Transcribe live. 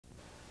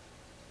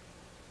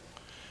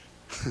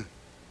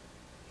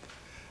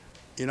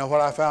You know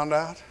what I found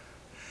out?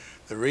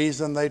 The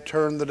reason they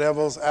turned the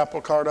devil's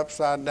apple cart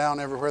upside down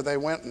everywhere they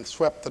went and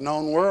swept the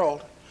known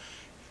world,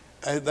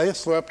 they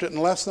swept it in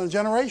less than a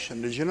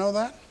generation. Did you know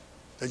that?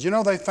 Did you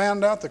know they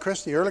found out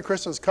the early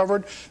Christians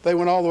covered, they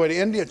went all the way to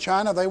India,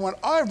 China, they went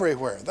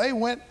everywhere. They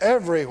went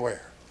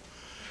everywhere.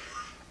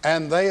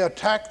 And they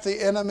attacked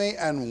the enemy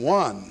and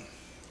won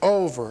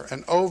over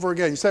and over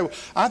again. You say, well,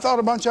 I thought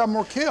a bunch of them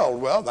were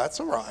killed. Well, that's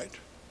all right.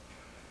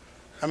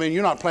 I mean,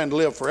 you're not planning to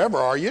live forever,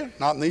 are you?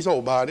 Not in these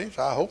old bodies.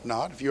 I hope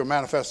not. If you're a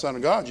manifest son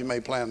of God, you may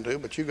plan to,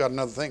 but you've got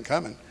another thing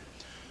coming.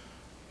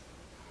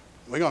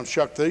 We're going to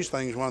shuck these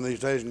things one of these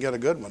days and get a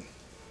good one,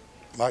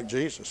 like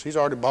Jesus. He's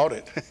already bought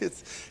it.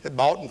 It's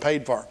bought and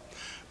paid for.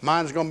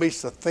 Mine's going to be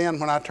so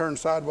thin when I turn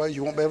sideways,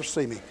 you won't be able to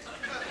see me.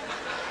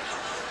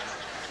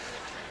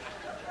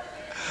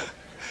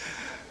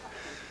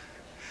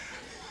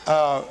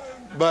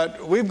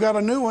 But we've got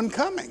a new one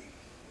coming.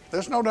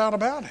 There's no doubt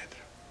about it.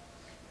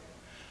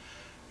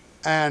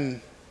 And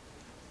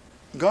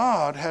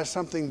God has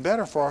something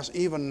better for us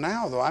even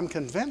now, though. I'm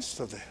convinced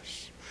of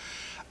this.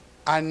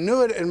 I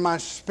knew it in my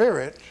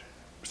spirit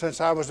since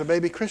I was a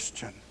baby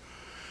Christian.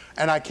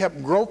 And I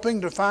kept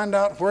groping to find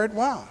out where it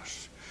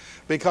was.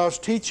 Because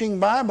teaching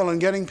Bible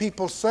and getting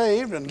people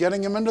saved and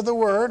getting them into the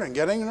Word and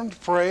getting them to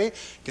pray,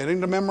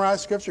 getting them to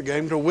memorize Scripture,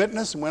 getting them to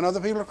witness and win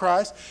other people to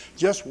Christ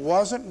just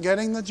wasn't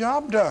getting the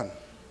job done.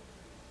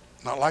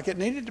 Not like it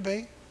needed to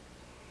be.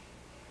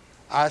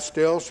 I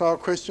still saw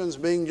Christians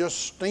being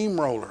just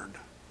steamrollered.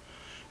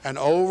 And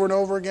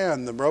over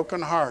again, the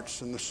broken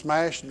hearts and the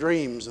smashed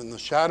dreams and the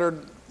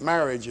shattered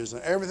marriages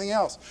and everything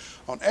else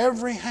on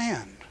every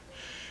hand.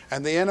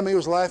 And the enemy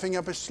was laughing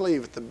up his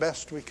sleeve at the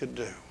best we could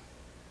do.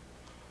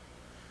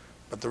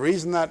 But the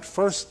reason that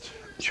first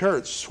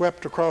church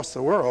swept across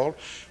the world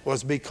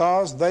was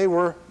because they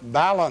were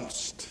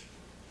balanced.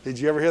 Did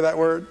you ever hear that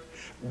word?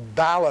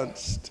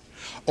 Balanced.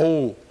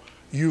 Oh,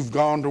 you've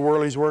gone to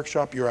Worley's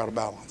workshop, you're out of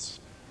balance.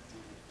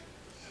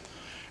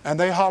 And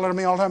they hollered at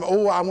me all the time,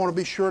 oh, I want to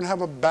be sure and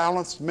have a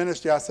balanced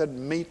ministry. I said,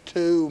 me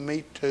too,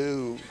 me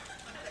too.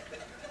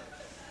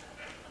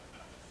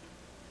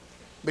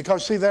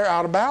 Because, see, they're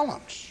out of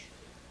balance.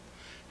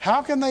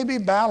 How can they be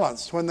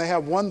balanced when they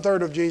have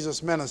 1/3 of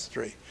Jesus'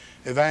 ministry,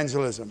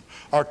 evangelism,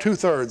 or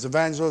 2/3,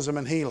 evangelism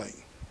and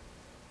healing?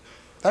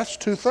 That's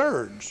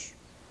 2/3.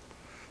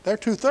 They're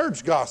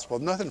 2/3 gospel.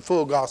 Nothing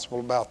full gospel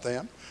about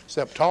them,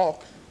 except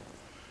talk.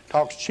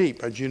 Talk's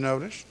cheap, as you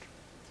noticed.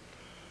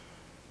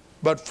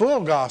 But full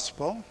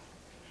gospel,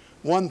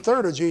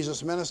 1/3 of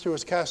Jesus' ministry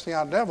was casting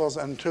out devils.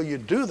 And until you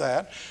do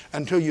that,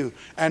 and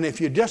if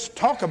you just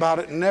talk about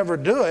it and never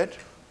do it,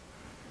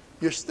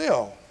 you're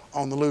still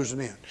on the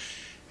losing end.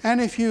 And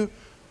if you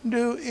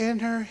do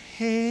inner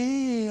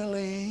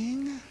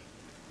healing,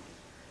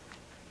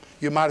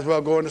 you might as well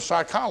go into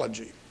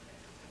psychology.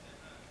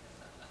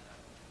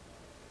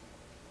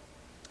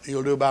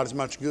 You'll do about as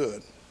much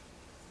good.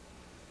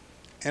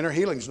 Inner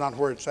healing's not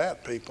where it's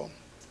at, people.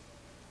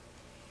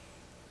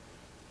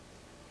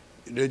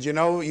 Did you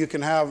know you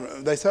can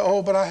have, they say,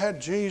 oh, but I had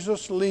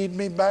Jesus lead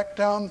me back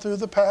down through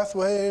the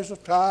pathways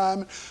of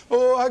time.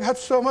 Oh, I got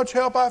so much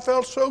help. I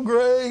felt so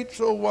great,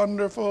 so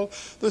wonderful.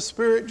 The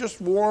Spirit just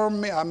warmed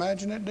me. I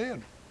imagine it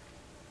did.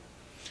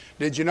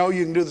 Did you know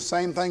you can do the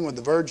same thing with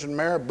the Virgin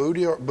Mary,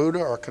 Buddha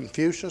or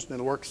Confucius, and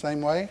it'll work the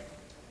same way?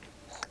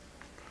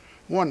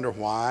 Wonder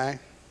why.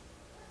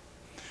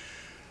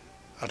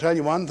 I'll tell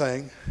you one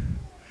thing.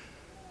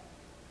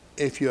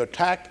 If you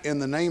attack in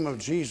the name of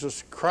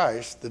Jesus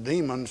Christ, the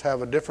demons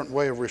have a different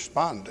way of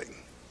responding.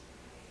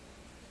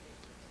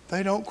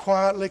 They don't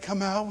quietly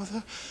come out with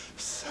a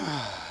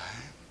sigh.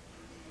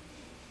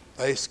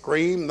 They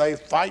scream, they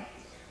fight.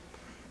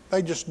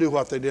 They just do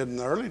what they did in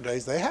the early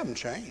days. They haven't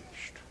changed.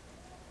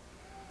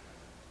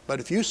 But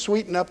if you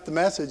sweeten up the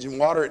message and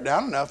water it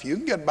down enough, you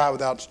can get by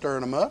without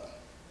stirring them up.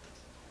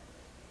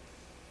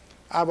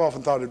 I've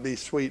often thought it'd be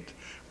sweet.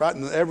 Right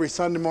in every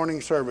Sunday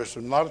morning service,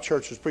 and a lot of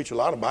churches preach a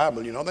lot of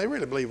Bible, you know, they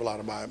really believe a lot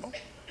of Bible.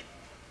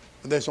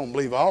 But they just don't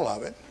believe all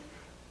of it.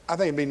 I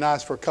think it'd be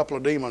nice for a couple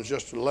of demons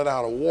just to let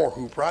out a war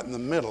whoop right in the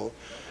middle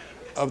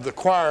of the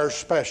choir's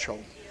special.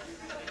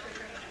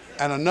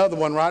 And another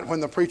one right when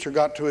the preacher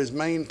got to his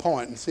main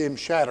point and see him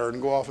shatter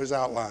and go off his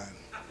outline.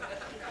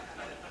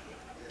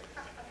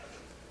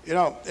 You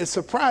know, it's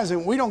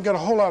surprising. We don't get a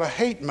whole lot of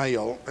hate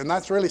mail, and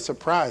that's really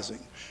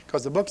surprising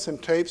because the books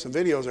and tapes and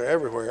videos are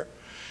everywhere.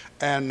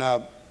 And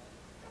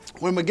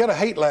when we get a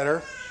hate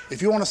letter,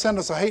 if you want to send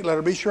us a hate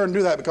letter, be sure and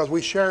do that because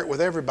we share it with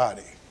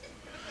everybody.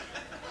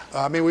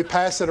 I mean, we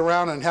pass it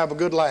around and have a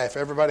good laugh.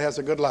 Everybody has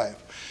a good laugh.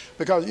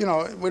 Because, you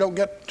know, we don't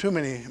get too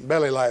many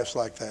belly laughs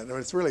like that.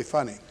 It's really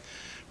funny.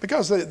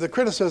 Because the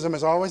criticism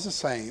is always the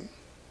same.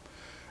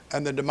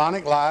 And the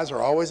demonic lies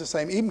are always the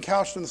same, even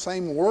couched in the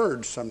same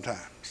words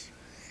sometimes.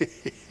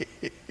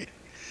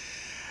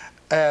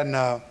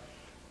 And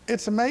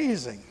it's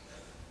amazing.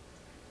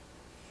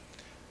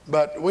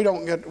 But we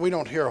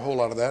don't hear a whole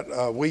lot of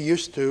that. We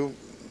used to.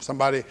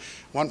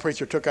 One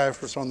preacher took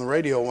after us on the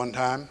radio one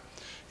time,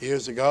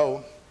 years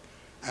ago,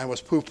 and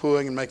was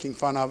poo-pooing and making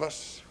fun of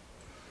us.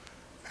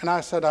 And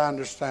I said, I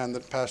understand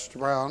that Pastor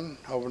Brown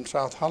over in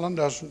South Holland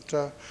doesn't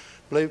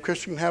believe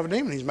Christian can have a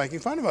demon. He's making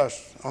fun of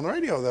us on the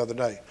radio the other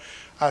day.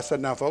 I said,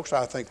 now, folks,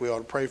 I think we ought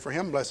to pray for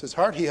him. Bless his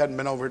heart. He hadn't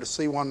been over here to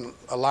see one,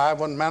 a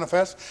live one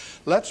manifest.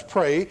 Let's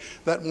pray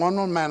that one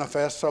will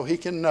manifest so he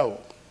can know.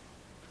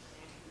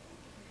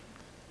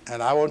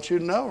 And I want you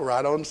to know,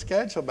 right on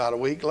schedule, about a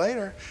week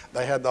later,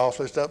 they had the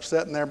awfulest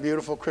upset in their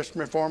beautiful Christian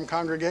Reformed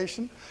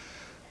congregation.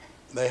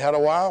 They had a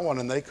wild one,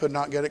 and they could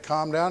not get it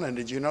calmed down. And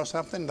did you know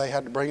something? They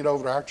had to bring it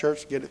over to our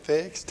church to get it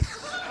fixed.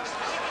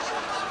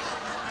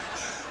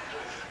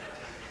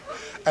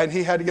 And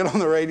he had to get on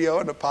the radio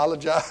and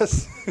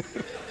apologize.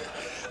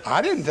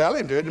 I didn't tell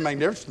him to. It didn't make a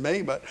difference to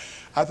me, but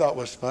I thought it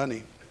was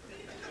funny.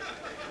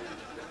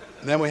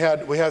 And then we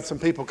had some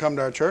people come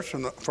to our church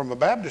from a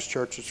Baptist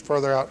church that's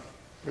further out.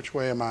 Which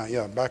way am I?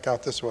 Yeah, back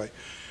out this way.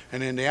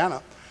 In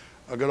Indiana,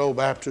 a good old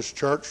Baptist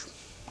church.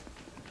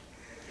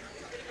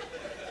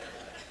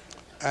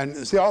 And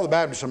see, all the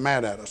Baptists are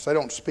mad at us. They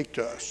don't speak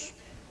to us.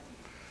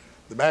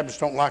 The Baptists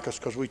don't like us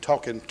because we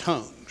talk in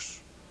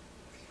tongues.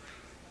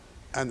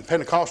 And the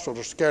Pentecostals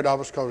are scared of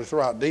us because we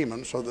throw out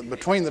demons. So that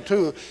between the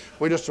two,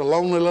 we're just a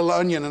lonely little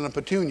onion in a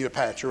petunia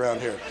patch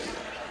around here.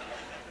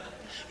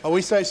 But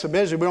we stay so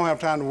busy, we don't have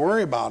time to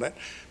worry about it.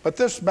 But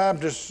this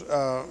Baptist, 2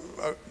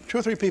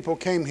 or 3 people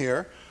came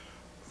here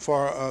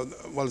for, well,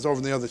 it was over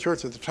in the other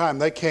church at the time.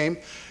 They came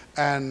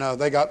and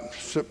they got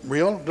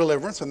real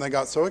deliverance, and they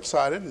got so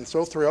excited and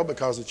so thrilled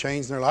because it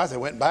changed their lives. They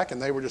went back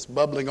and they were just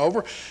bubbling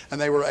over,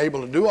 and they were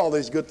able to do all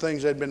these good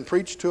things they'd been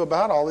preached to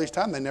about all these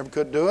times. They never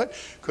could do it,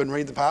 couldn't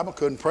read the Bible,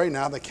 couldn't pray.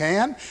 Now they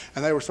can,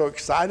 and they were so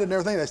excited and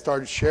everything, they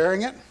started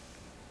sharing it.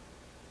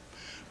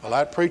 Well,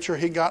 that preacher,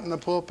 he got in the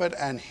pulpit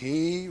and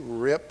he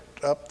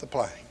ripped up the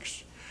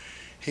planks.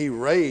 He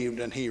raved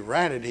and he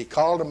ranted. He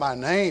called to my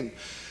name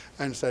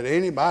and said,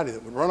 anybody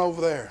that would run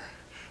over there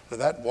to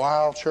that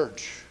wild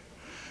church.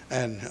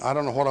 And I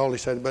don't know what all he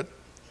said, but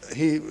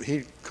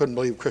he couldn't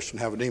believe Christian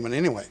have a demon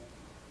anyway.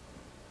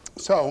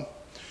 So,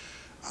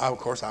 of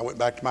course, I went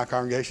back to my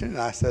congregation and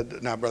I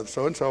said, now, Brother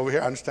so-and-so over here,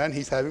 I understand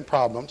he's having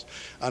problems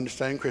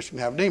understanding Christian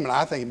have a demon.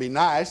 I think it'd be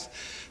nice,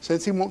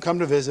 since he won't come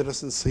to visit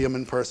us and see him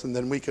in person,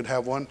 then we could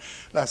have one,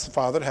 that's the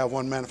Father, to have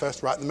one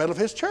manifest right in the middle of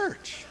his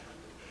church.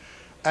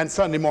 And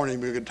Sunday morning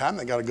would be a good time.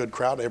 They got a good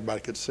crowd.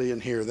 Everybody could see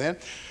and hear then.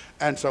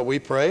 And so we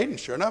prayed, and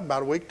sure enough,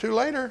 about a week or two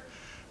later,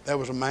 there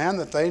was a man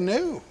that they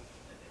knew.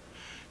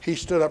 He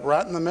stood up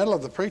right in the middle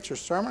of the preacher's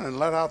sermon and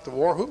let out the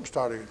war whoop and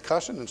started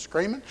cussing and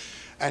screaming.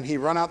 And he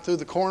run out through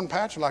the corn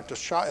patch like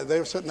they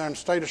were sitting there in a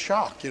state of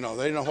shock. You know,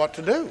 they didn't know what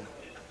to do.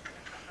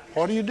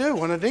 What do you do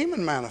when a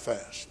demon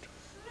manifests?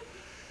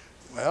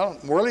 Well,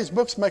 Worley's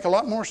books make a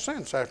lot more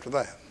sense after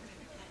that.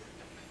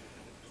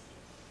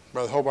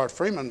 Brother Hobart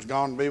Freeman's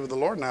gone to be with the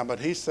Lord now, but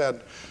he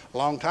said a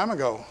long time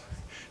ago,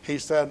 he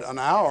said an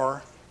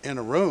hour in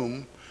a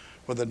room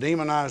with a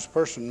demonized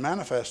person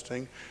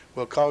manifesting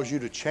will cause you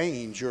to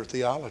change your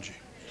theology.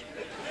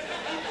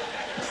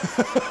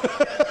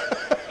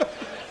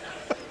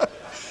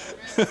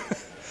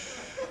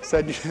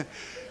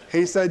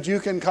 He said you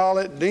can call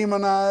it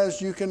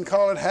demonized, you can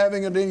call it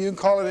having a demon, you can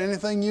call it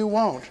anything you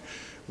want,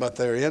 but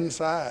they're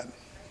inside.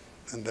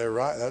 And they're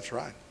right, that's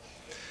right.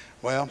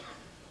 Well,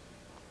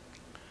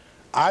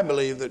 I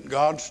believe that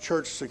God's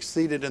church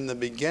succeeded in the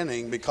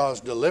beginning because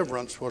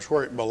deliverance was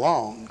where it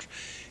belongs.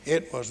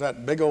 It was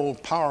that big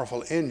old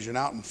powerful engine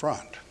out in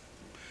front.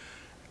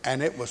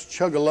 And it was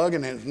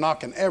chug-a-lugging and it was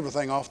knocking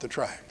everything off the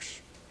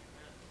tracks.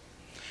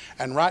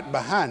 And right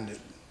behind it,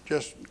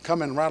 just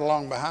coming right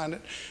along behind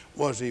it,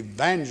 was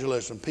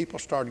evangelism. People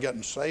started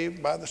getting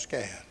saved by the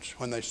scads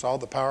when they saw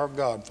the power of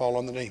God fall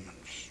on the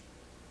demons.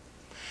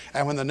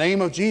 And when the name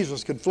of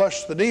Jesus could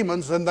flush the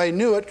demons, then they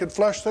knew it could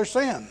flush their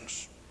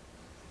sins.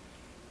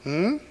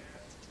 And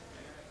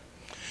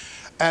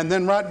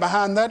then right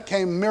behind that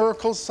came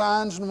miracles,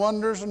 signs, and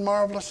wonders, and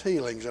marvelous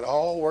healings. It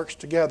all works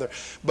together.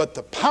 But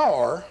the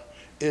power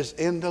is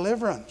in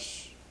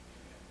deliverance.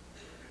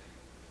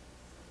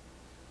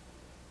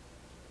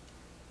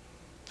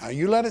 Now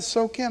you let it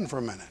soak in for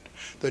a minute.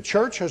 The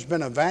church has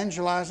been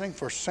evangelizing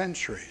for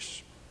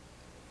centuries.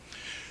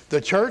 The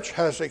church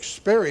has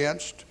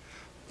experienced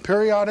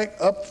periodic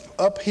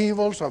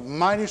upheavals of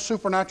mighty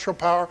supernatural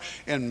power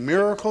in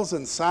miracles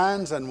and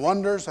signs and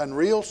wonders and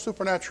real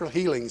supernatural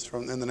healings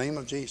in the name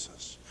of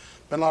Jesus.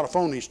 Been a lot of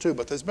phonies too,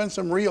 but there's been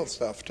some real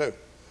stuff too.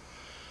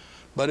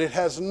 But it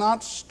has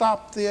not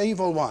stopped the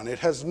evil one. It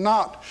has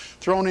not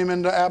thrown him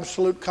into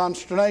absolute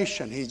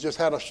consternation. He's just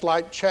had a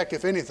slight check,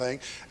 if anything,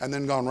 and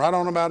then gone right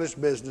on about his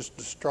business,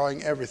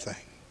 destroying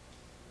everything.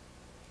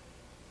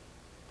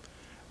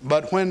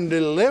 But when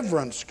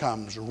deliverance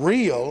comes,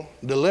 real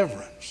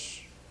deliverance,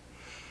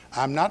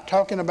 I'm not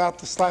talking about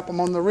the slap them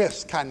on the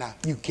wrist kind of,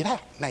 you get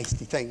out,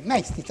 nasty thing,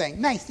 nasty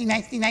thing, nasty,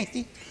 nasty,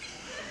 nasty.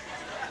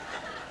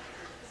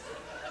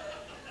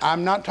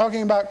 I'm not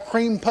talking about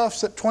cream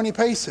puffs at 20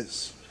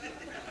 paces.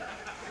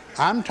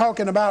 I'm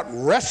talking about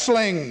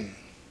wrestling.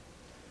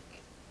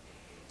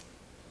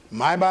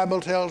 My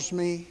Bible tells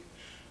me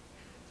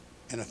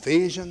in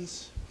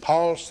Ephesians,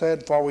 Paul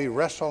said, for we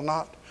wrestle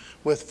not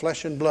with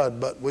flesh and blood,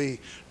 but we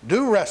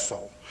do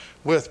wrestle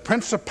with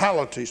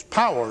principalities,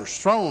 powers,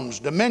 thrones,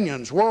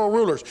 dominions, world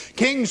rulers,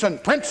 kings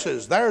and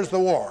princes. There's the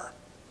war.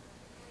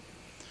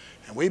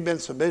 And we've been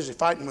so busy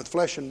fighting with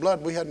flesh and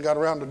blood, we hadn't got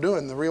around to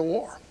doing the real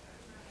war.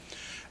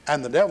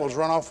 And the devil's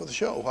run off with the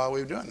show while we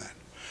were doing that.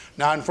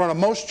 Now, in front of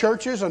most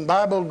churches and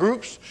Bible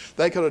groups,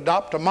 they could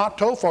adopt a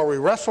motto, for we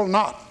wrestle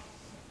not.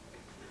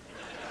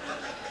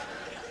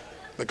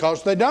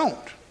 Because they don't.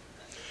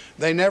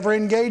 They never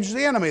engage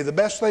the enemy. The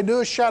best they do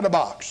is shadow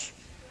box.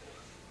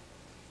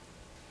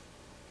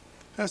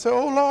 And say,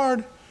 oh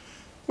Lord,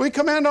 we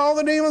command all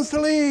the demons to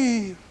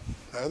leave.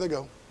 There they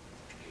go.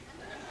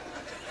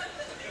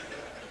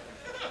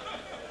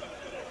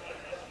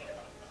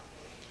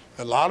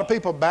 A lot of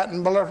people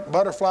batting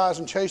butterflies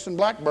and chasing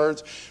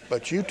blackbirds,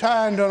 but you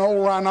tie into an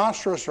old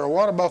rhinoceros or a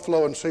water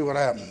buffalo and see what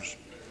happens.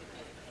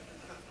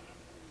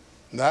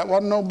 That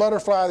wasn't no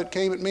butterfly that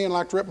came at me and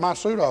like to rip my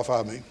suit off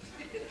of me.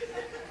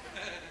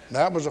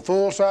 That was a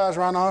full-size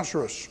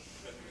rhinoceros.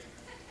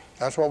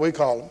 That's what we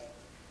call them.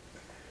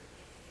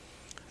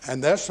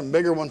 And there's some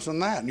bigger ones than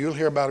that. And you'll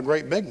hear about a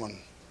great big one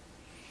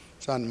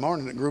Sunday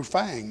morning that grew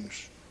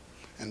fangs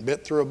and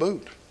bit through a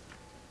boot.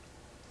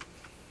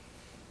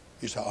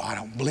 You say, oh, I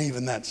don't believe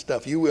in that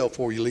stuff. You will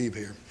before you leave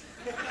here.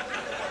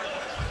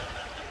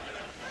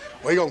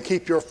 We're going to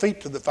keep your feet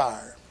to the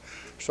fire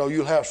so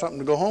you'll have something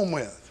to go home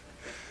with.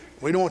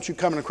 We don't want you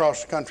coming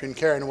across the country and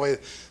carrying away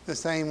the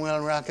same well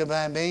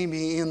rockabye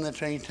baby in the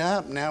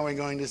treetop. Now we're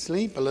going to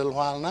sleep a little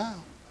while now.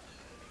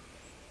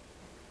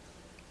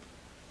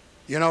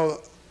 You know,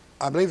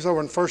 I believe it's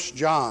over in 1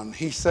 John.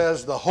 He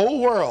says, the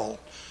whole world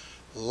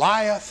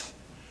lieth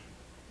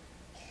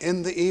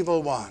in the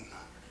evil one.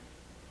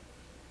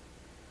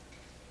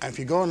 And if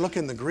you go and look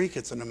in the Greek,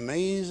 it's an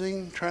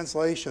amazing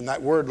translation.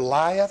 That word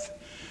lieth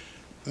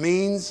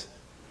means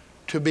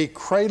to be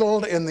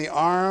cradled in the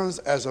arms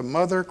as a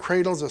mother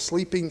cradles a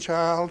sleeping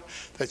child,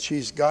 that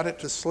she's got it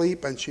to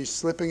sleep and she's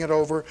slipping it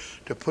over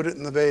to put it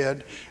in the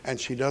bed, and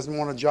she doesn't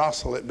want to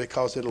jostle it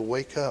because it'll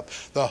wake up.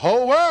 The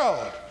whole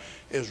world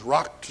is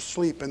rocked to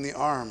sleep in the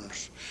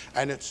arms,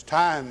 and it's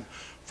time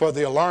for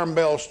the alarm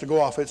bells to go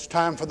off. It's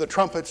time for the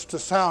trumpets to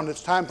sound.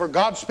 It's time for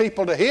God's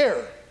people to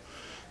hear.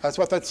 That's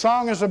what that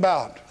song is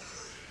about.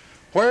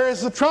 Where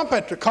is the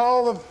trumpet to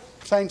call the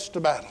saints to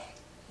battle?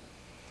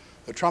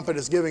 The trumpet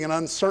is giving an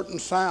uncertain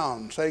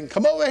sound, saying,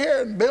 come over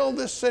here and build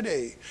this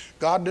city.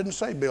 God didn't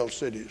say build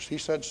cities. He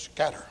said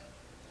scatter.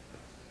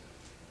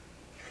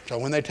 So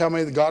when they tell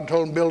me that God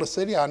told them to build a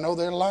city, I know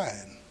they're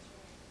lying.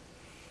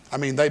 I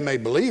mean, they may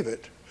believe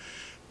it,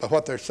 but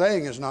what they're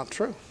saying is not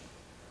true.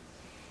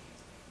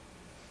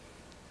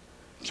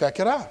 Check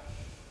it out.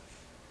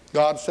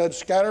 God said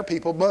scatter,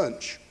 people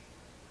bunch.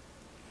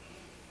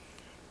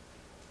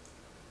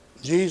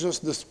 Jesus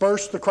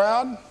dispersed the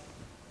crowd.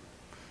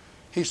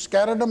 He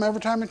scattered them every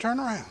time he turned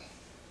around.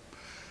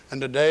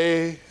 And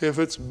today, if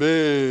it's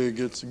big,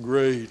 it's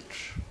great.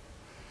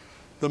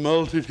 The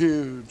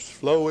multitudes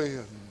flow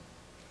in,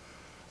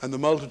 and the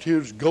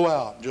multitudes go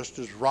out just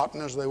as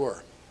rotten as they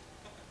were.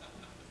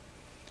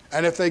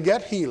 And if they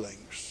get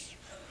healings,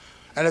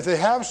 and if they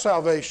have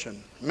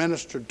salvation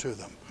ministered to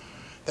them,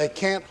 they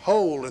can't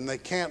hold and they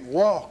can't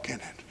walk in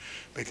it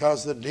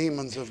because the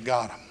demons have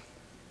got them.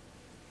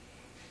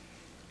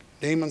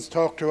 Demons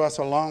talked to us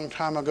a long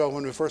time ago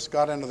when we first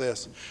got into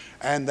this,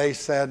 and they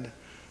said,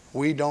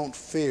 we don't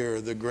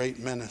fear the great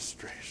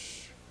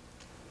ministries.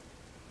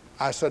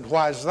 I said,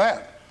 why is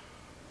that?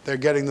 They're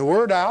getting the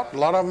word out. A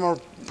lot of them are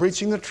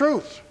preaching the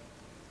truth.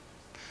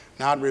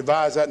 Now I'd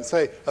revise that and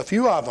say, a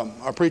few of them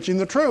are preaching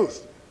the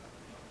truth.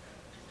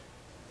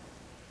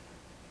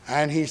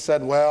 And he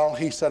said, well,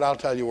 I'll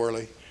tell you,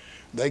 Worley,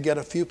 they get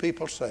a few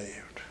people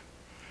saved.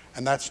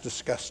 And that's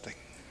disgusting.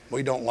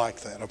 We don't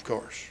like that, of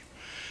course.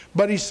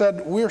 But he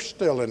said, we're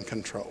still in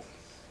control.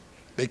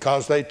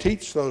 Because they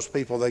teach those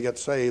people they get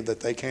saved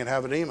that they can't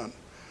have a demon,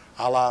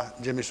 a la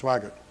Jimmy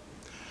Swaggart.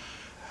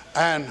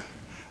 And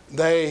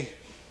they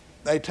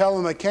tell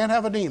them they can't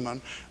have a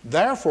demon.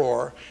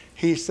 Therefore,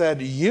 he said,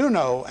 you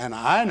know and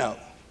I know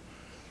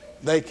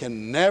they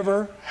can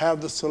never have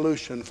the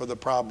solution for the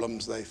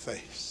problems they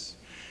face.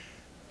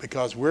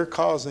 Because we're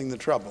causing the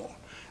trouble.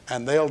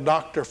 And they'll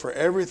doctor for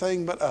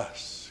everything but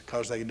us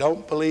because they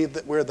don't believe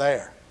that we're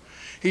there.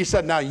 He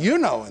said, now you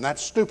know, and that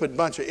stupid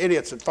bunch of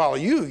idiots that follow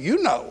you,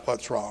 you know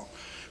what's wrong.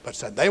 But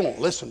said, they won't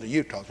listen to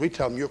you because we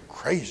tell them you're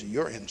crazy,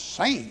 you're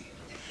insane.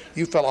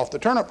 You fell off the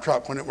turnip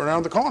truck when it went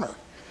around the corner.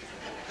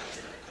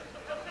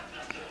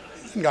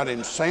 You got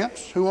any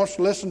sense? Who wants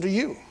to listen to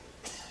you?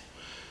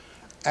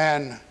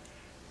 And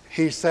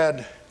he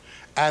said,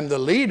 and the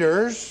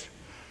leaders,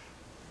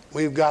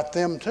 we've got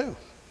them too.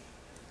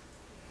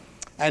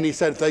 And he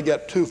said, if they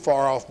get too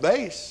far off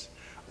base,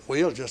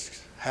 we'll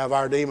just have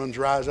our demons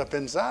rise up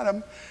inside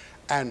them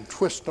and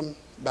twist them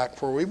back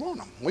where we want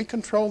them. We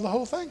control the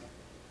whole thing.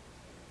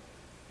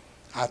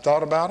 I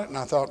thought about it and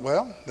I thought,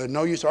 well, there's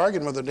no use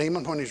arguing with a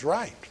demon when he's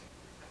right.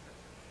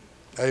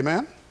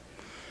 Amen?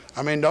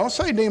 I mean, don't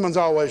say demons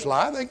always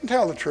lie. They can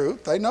tell the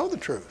truth. They know the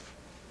truth.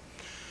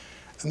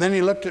 And then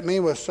he looked at me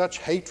with such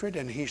hatred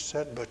and he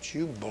said, but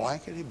you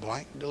blankety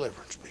blank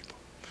deliverance people.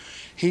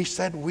 He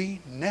said,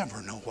 we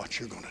never know what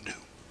you're going to do.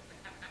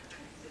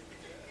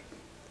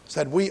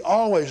 Said, we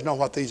always know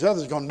what these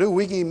others are going to do.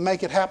 We can even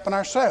make it happen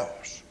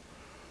ourselves.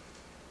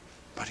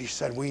 But he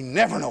said, we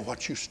never know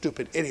what you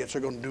stupid idiots are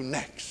going to do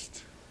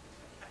next.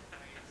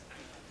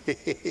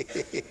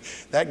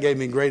 That gave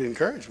me great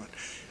encouragement.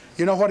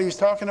 You know what he was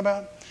talking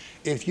about?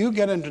 If you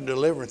get into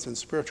deliverance and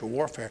spiritual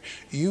warfare,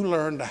 you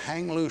learn to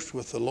hang loose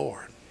with the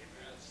Lord.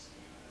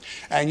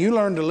 And you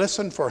learn to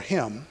listen for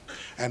him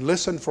and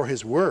listen for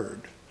his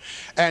word.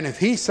 And if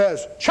he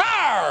says,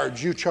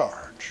 charge, you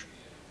charge.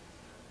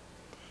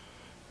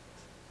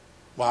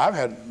 Well, I've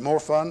had more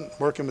fun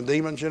working with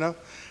demons, you know.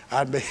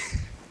 I'd be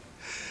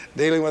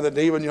dealing with a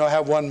demon, you know,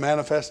 have one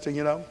manifesting,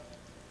 you know.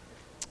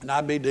 And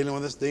I'd be dealing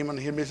with this demon,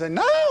 and he'd be saying,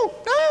 no,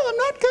 I'm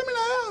not coming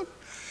out.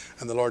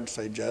 And the Lord would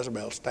say,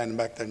 Jezebel, standing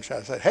back there and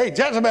shout, say, hey,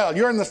 Jezebel,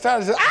 you're in the style.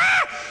 He said,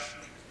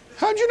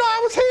 how'd you know I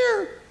was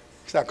here?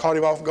 So I caught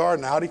him off guard,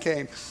 and out he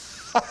came.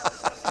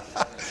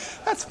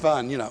 That's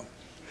fun, you know.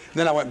 And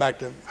then I went back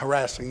to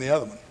harassing the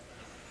other one.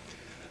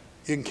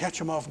 You can catch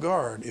them off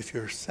guard if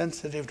you're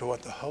sensitive to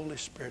what the Holy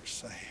Spirit's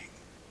saying.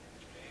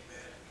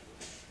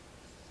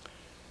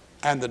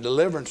 And the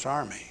deliverance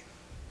army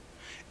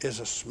is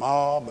a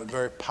small but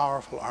very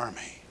powerful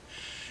army.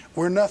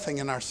 We're nothing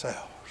in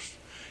ourselves.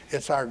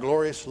 It's our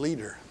glorious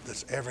leader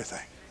that's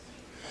everything.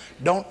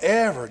 Don't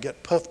ever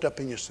get puffed up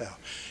in yourself.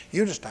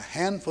 You're just a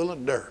handful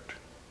of dirt.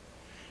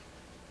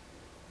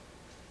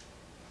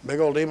 Big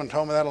old demon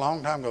told me that a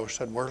long time ago. He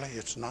said, Worley,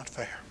 it's not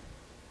fair.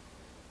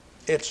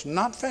 It's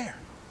not fair.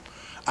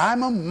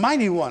 I'm a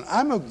mighty one.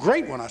 I'm a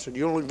great one. I said,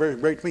 you don't look very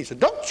great to me. He said,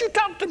 don't you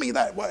talk to me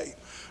that way.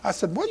 I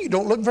said, well, you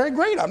don't look very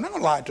great. I'm not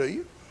going to lie to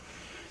you.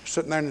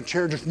 Sitting there in the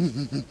chair just...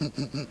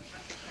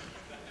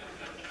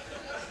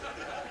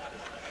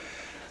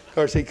 Of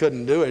course, he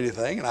couldn't do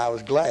anything, and I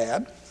was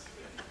glad,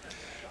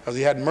 because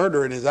he had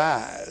murder in his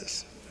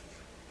eyes.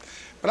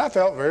 But I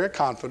felt very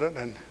confident,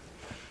 and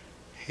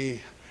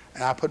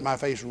I put my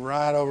face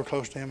right over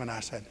close to him, and I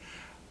said,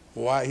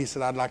 why? He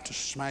said, I'd like to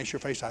smash your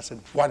face. I said,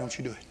 why don't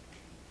you do it?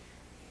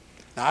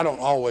 Now, I don't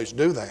always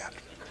do that.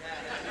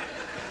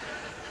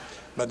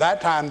 But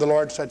that time, the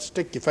Lord said,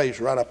 stick your face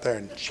right up there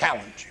and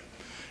challenge him.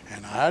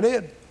 And I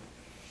did.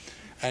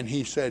 And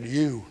he said,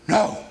 you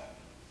know.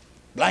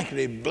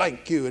 Blankety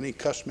blank you. And he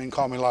cussed me and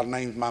called me a lot of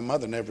names my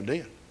mother never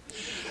did.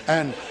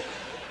 And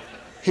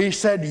he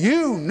said,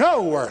 you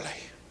know, Worley,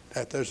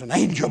 that there's an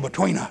angel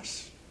between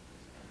us.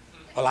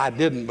 Well, I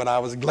didn't, but I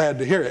was glad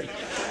to hear it.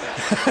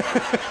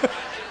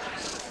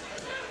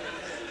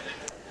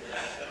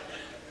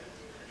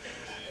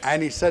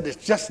 And he said,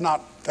 it's just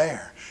not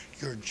fair.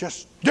 You're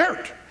just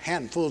dirt.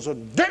 Handfuls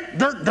of dirt,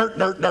 dirt, dirt,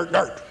 dirt, dirt,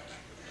 dirt.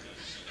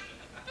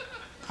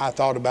 I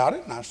thought about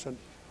it and I said,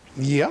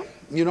 yeah,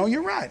 you know,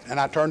 you're right. And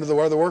I turned to the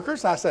other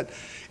workers. I said,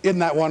 isn't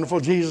that wonderful?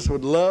 Jesus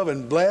would love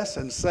and bless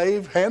and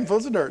save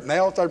handfuls of dirt. And they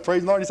all started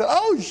praising the Lord. He said,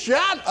 oh,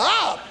 shut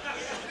up.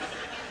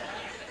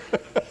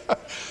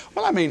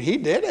 Well, I mean, he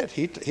did it.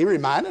 He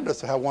reminded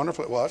us of how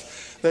wonderful it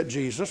was that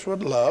Jesus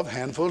would love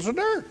handfuls of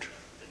dirt.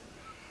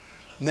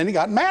 And then he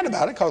got mad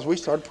about it because we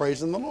started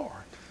praising the Lord.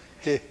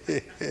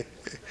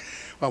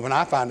 Well, when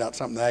I find out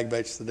something that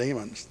aggravates the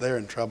demons, they're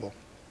in trouble.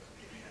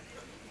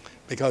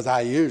 Because I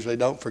usually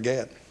don't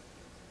forget.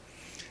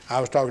 I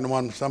was talking to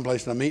one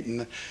someplace in a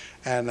meeting,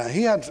 and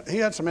he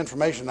had some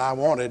information I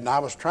wanted, and I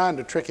was trying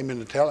to trick him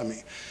into telling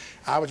me.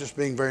 I was just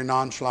being very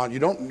nonchalant.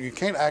 You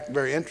can't act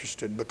very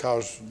interested,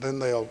 because then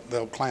they'll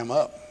clam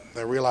up.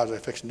 They'll realize they're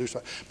fixing to do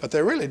something. But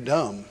they're really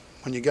dumb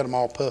when you get them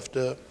all puffed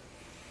up.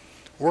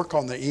 Work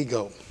on their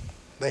ego.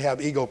 They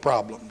have ego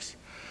problems.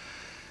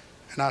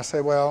 And I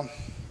say, well,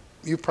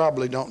 you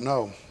probably don't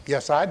know.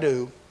 Yes, I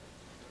do.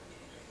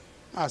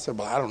 I said,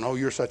 well, I don't know.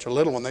 You're such a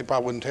little one. They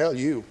probably wouldn't tell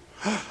you.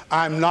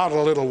 I'm not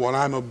a little one.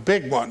 I'm a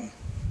big one.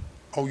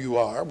 Oh, you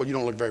are? Well, you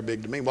don't look very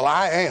big to me. Well,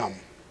 I am.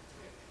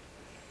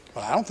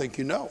 Well, I don't think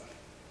you know.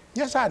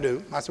 Yes, I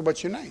do. I said,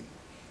 what's your name?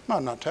 Well,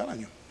 I'm not telling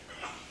you.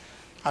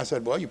 I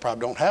said, well, you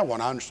probably don't have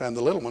one. I understand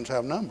the little ones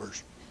have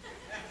numbers.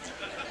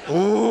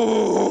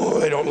 Ooh,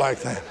 they don't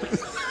like that.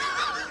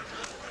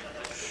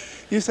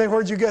 You say,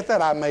 where'd you get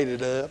that? I made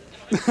it up.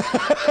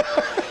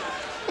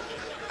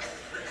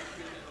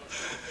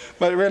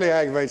 But it really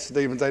aggravates the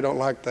demons. They don't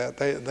like that.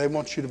 They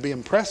want you to be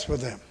impressed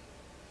with them.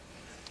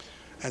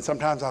 And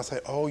sometimes I'll say,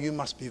 oh, you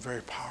must be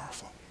very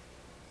powerful.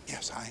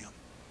 Yes, I am.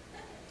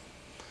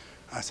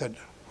 I said,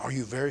 are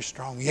you very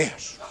strong?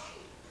 Yes.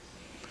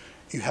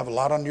 You have a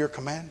lot under your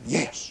command?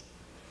 Yes.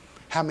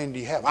 How many do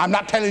you have? I'm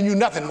not telling you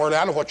nothing, Worley.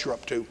 I know what you're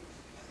up to.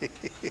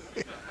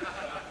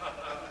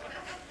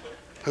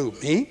 Who,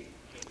 me?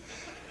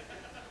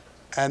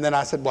 And then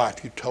I said, well,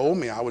 if you told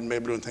me, I wouldn't be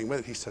able to do anything with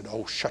it. He said,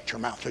 oh, shut your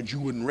mouth. Said you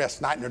wouldn't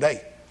rest night nor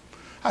day.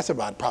 I said,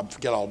 well, I'd probably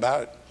forget all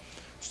about it.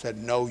 Said,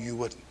 no, you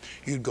wouldn't.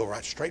 You'd go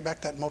right straight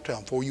back to that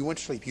motel. Before you went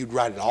to sleep, you'd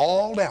write it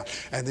all down.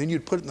 And then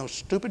you'd put it in those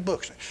stupid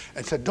books.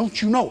 And said,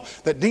 don't you know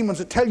that demons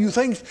that tell you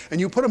things, and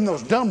you put them in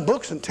those dumb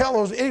books and tell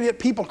those idiot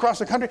people across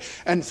the country,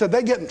 and said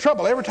they get in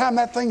trouble every time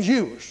that thing's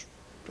used.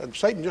 Said,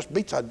 Satan just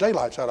beats the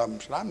daylights out of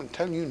them. Said, I'm going to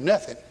tell you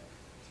nothing.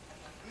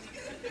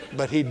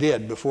 But he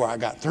did before I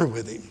got through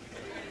with him.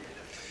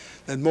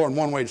 There's more than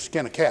one way to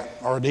skin a cat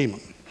or a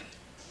demon.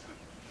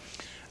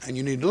 And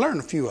you need to learn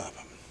a few of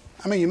them.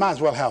 I mean, you might as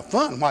well have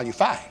fun while you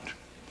fight.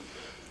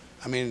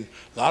 I mean,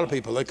 a lot of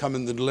people, they come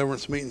in the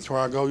deliverance meetings where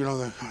I go, you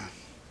know,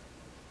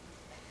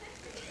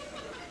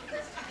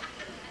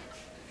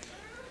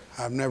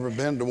 I've never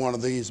been to one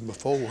of these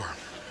before.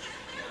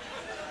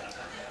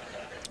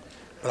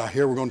 But I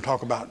hear we're going to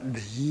talk about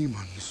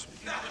demons.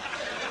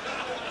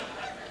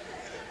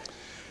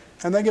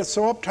 And they get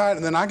so uptight,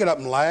 and then I get up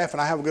and laugh,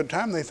 and I have a good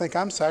time, and they think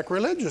I'm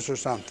sacrilegious or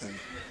something.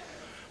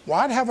 Well,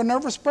 I'd have a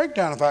nervous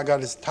breakdown if I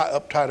got as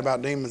uptight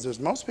about demons as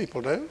most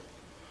people do.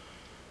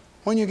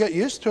 When you get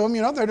used to them,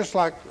 you know, they're just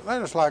like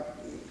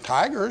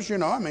tigers, you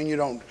know. I mean, you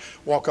don't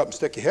walk up and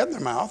stick your head in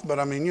their mouth, but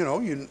I mean, you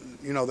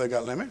know they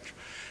got limits.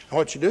 And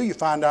what you do, you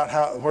find out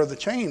how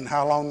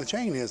long the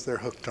chain is they're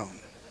hooked on.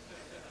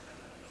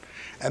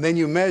 And then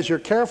you measure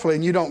carefully,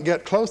 and you don't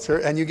get closer,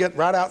 and you get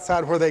right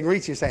outside where they can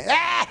reach you, saying,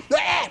 ah,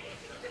 ah,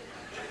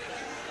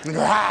 and go,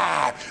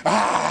 ah,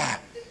 ah.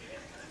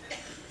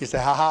 You say,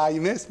 ha ha,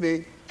 you missed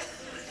me.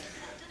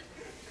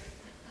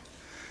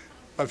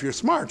 But if you're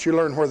smart, you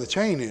learn where the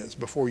chain is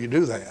before you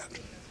do that.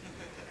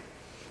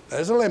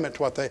 There's a limit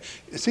to what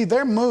see,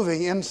 they're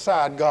moving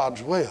inside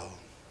God's will,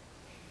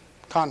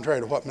 contrary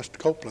to what Mr.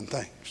 Copeland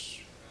thinks.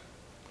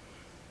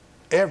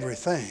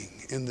 Everything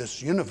in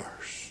this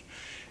universe,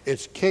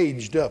 it's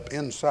caged up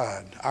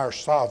inside our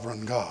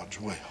sovereign God's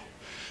will.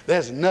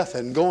 There's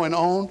nothing going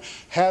on,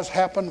 has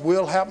happened,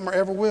 will happen, or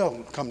ever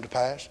will come to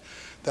pass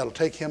that'll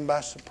take him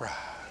by surprise.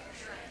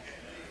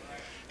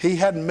 He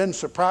hadn't been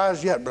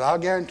surprised yet, but I'll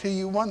guarantee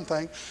you one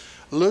thing.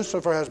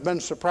 Lucifer has been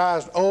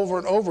surprised over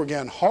and over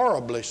again,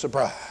 horribly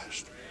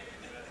surprised.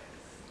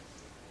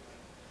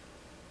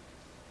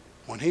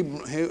 When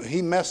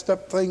he messed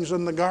up things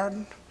in the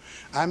garden,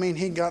 I mean,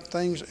 he got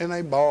things in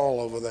a ball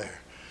over there.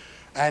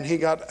 And he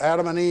got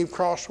Adam and Eve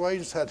crossways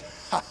and said,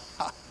 ha,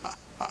 ha, ha,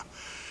 ha.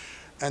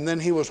 And then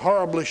he was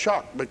horribly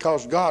shocked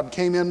because God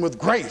came in with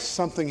grace,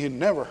 something he'd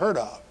never heard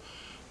of.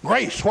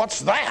 Grace, what's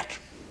that?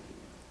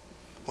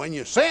 When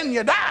you sin,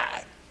 you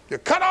die. You're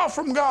cut off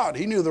from God.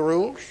 He knew the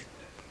rules.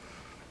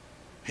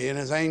 He and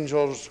his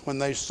angels, when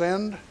they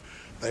sinned,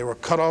 they were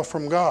cut off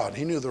from God.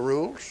 He knew the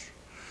rules.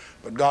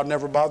 But God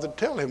never bothered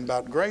to tell him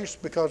about grace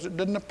because it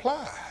didn't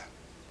apply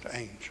to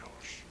angels.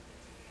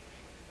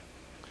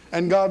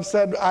 And God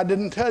said, I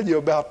didn't tell you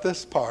about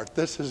this part.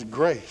 This is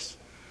grace.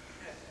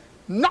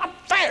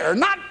 Not fair,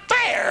 not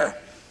fair.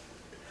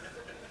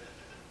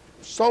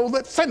 Soul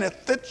that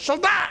sinneth, it shall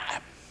die.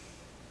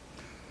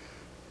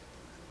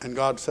 And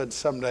God said,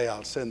 someday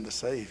I'll send the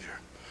Savior.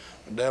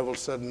 The devil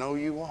said, no,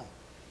 you won't.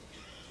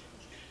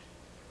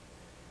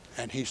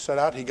 And he set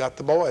out, he got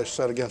the boys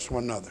set against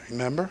one another.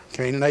 Remember?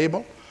 Cain and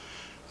Abel.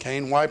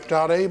 Cain wiped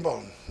out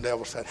Abel. The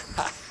devil said,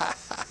 ha, ha,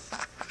 ha,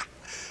 ha.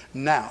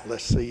 Now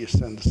let's see you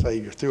send the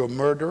Savior. Through a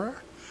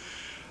murderer,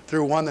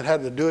 through one that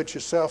had a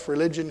do-it-yourself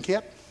religion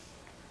kit,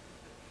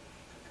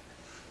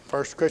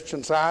 first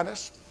Christian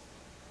Scientist,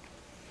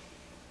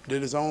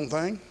 did his own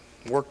thing,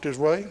 worked his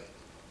way.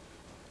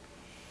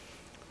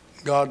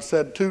 God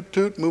said, toot,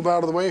 toot, move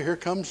out of the way, here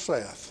comes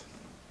Seth.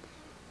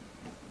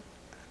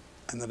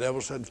 And the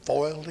devil said,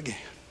 foiled again.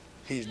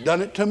 He's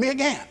done it to me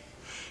again.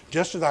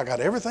 Just as I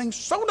got everything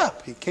sewed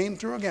up, he came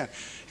through again.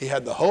 He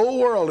had the whole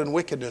world in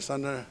wickedness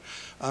under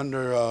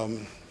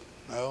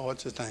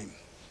what's his name?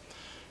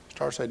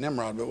 Started saying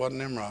Nimrod, but it wasn't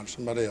Nimrod,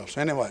 somebody else.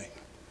 Anyway,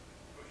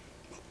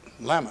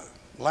 Lamech,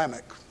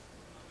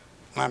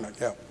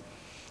 yeah.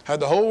 Had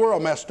the whole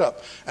world messed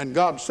up. And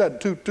God said,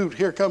 toot, toot,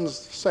 here comes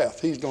Seth.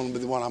 He's going to be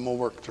the one I'm going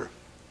to work through.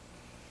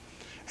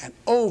 And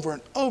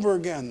over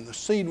again, the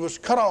seed was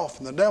cut off,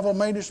 and the devil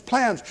made his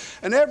plans.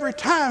 And every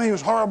time he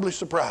was horribly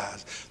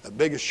surprised. The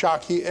biggest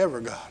shock he ever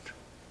got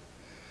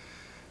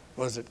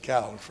was at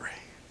Calvary.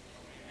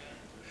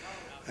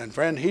 And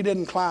friend, he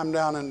didn't climb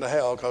down into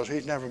hell because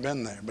he's never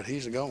been there, but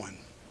he's going.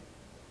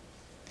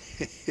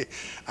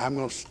 I'm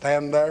going to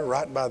stand there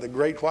right by the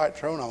great white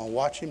throne. I'm going to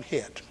watch him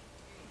hit.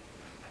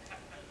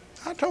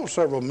 I told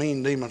several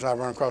mean demons I've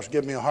run across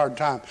give me a hard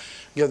time,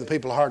 give the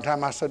people a hard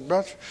time. I said,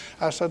 brother,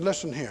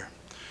 listen here.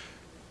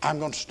 I'm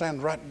going to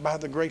stand right by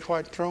the great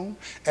white throne,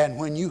 and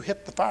when you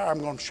hit the fire, I'm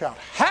going to shout,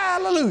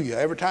 hallelujah,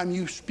 every time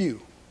you spew.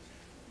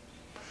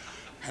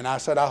 And I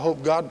said, I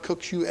hope God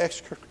cooks you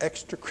extra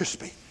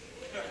crispy.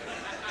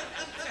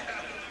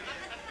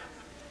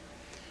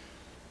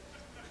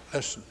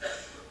 Listen,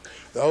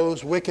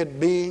 those wicked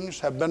beings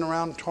have been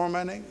around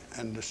tormenting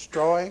and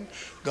destroying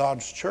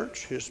God's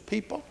church, his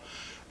people,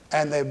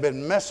 and they've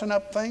been messing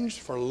up things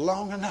for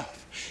long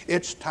enough.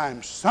 It's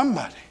time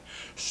somebody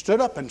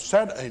stood up and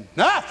said,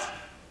 enough.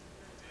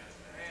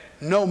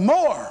 No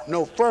more,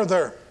 no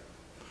further.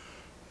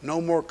 No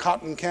more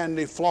cotton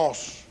candy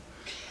floss,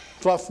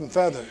 fluff and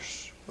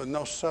feathers with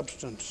no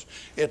substance.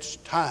 It's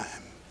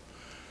time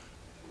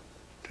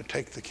to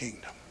take the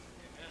kingdom.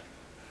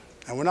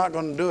 And we're not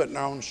going to do it in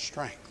our own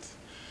strength.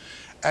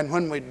 And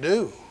when we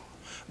do,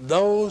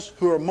 those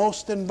who are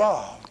most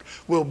involved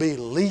will be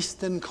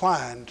least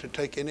inclined to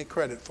take any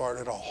credit for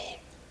it at all.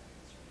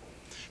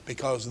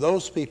 Because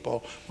those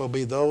people will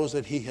be those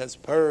that he has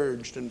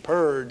purged and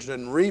purged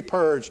and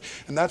repurged.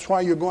 And that's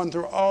why you're going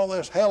through all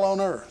this hell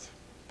on earth.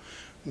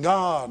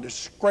 God is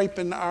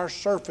scraping our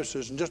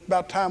surfaces. And just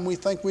about time we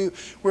think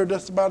we're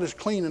just about as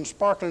clean and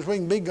sparkling as we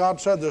can be,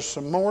 God said there's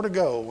some more to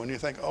go. And you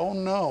think, oh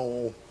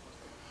no.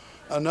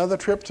 Another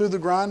trip through the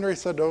grinder? He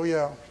said, oh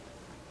yeah.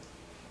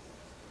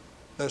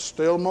 There's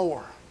still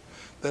more.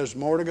 There's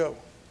more to go.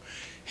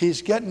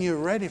 He's getting you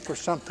ready for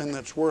something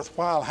that's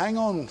worthwhile. Hang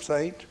on,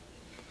 saint.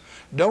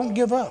 Don't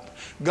give up.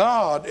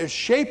 God is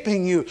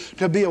shaping you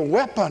to be a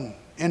weapon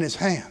in his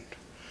hand.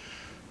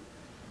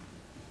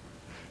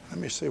 Let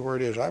me see where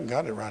it is. I've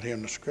got it right here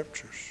in the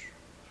scriptures.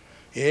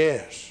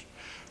 Yes,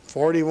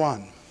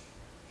 41.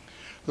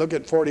 Look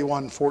at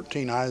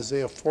 41:14,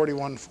 Isaiah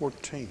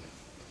 41:14.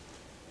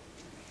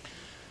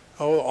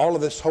 Oh, all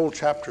of this whole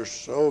chapter is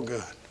so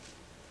good.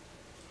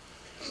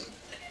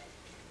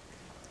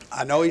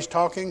 I know he's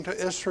talking to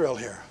Israel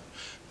here,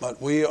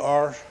 but we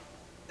are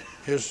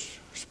his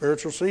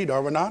spiritual seed,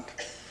 are we not?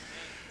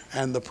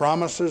 And the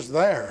promises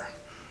there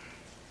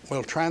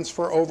will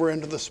transfer over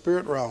into the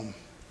spirit realm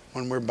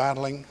when we're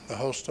battling the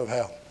host of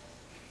hell.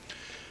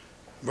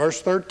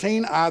 Verse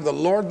 13, I, the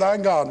Lord thy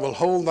God, will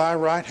hold thy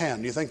right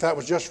hand. Do you think that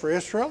was just for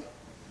Israel?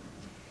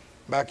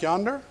 Back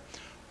yonder?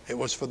 It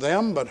was for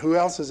them, but who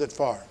else is it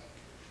for?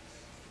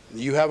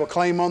 You have a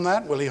claim on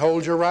that? Will he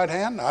hold your right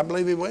hand? I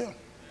believe he will.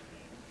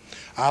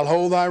 I'll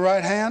hold thy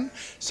right hand,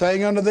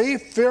 saying unto thee,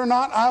 fear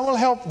not, I will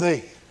help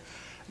thee.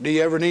 Do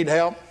you ever need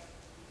help?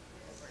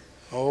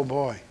 Oh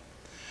boy.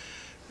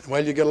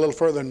 Well, you get a little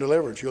further in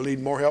deliverance, you'll need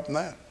more help than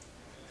that.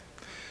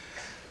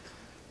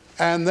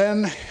 And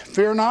then,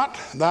 fear not,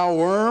 thou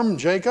worm,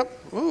 Jacob.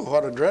 Ooh,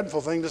 what a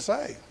dreadful thing to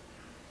say.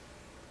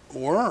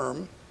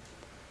 Worm?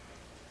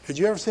 Did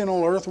you ever see an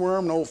old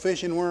earthworm, an old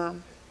fishing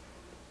worm?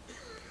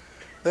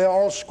 They're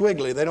all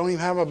squiggly. They don't even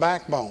have a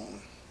backbone.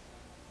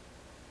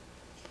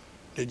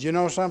 Did you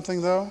know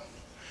something, though?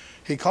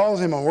 He calls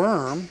him a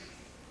worm.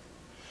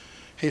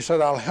 He said,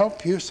 I'll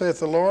help you, saith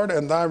the Lord,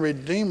 and thy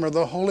Redeemer,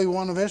 the Holy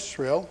One of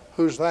Israel.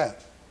 Who's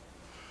that?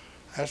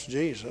 That's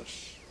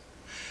Jesus.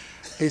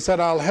 He said,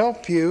 I'll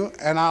help you,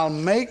 and I'll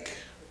make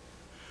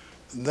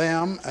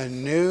them a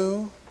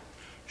new,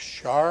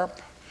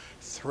 sharp,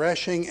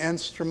 threshing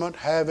instrument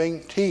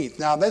having teeth.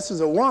 Now, this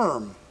is a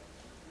worm.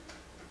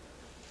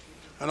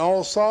 An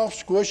old,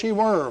 soft, squishy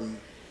worm.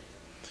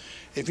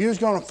 If you was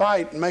going to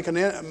fight and make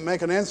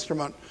an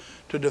instrument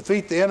to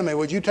defeat the enemy,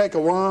 would you take a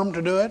worm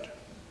to do it?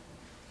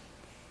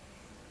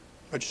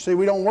 But you see,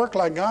 we don't work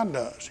like God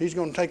does. He's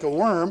going to take a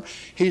worm.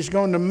 He's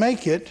going to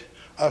make it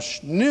a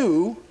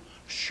new,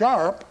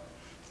 sharp,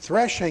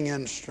 threshing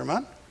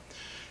instrument,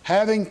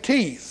 having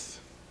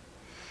teeth.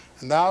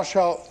 And thou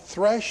shalt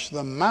thresh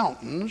the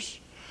mountains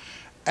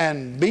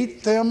and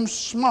beat them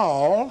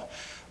small.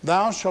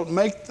 Thou shalt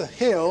make the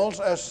hills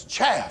as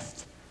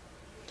chaff.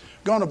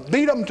 Going to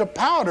beat them to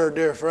powder,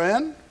 dear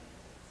friend.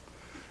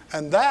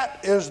 And that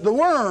is the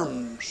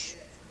worms.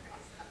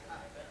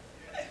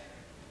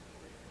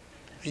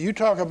 You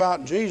talk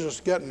about Jesus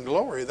getting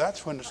glory,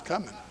 that's when it's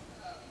coming.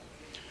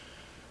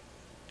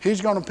 He's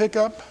going to pick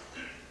up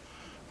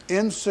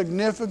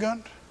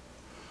insignificant,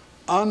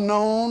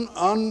 unknown,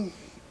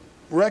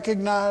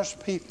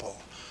 unrecognized people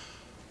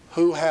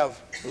who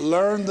have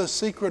learned the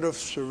secret of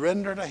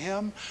surrender to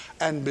him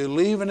and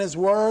believe in his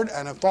word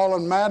and have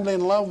fallen madly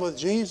in love with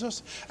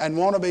Jesus and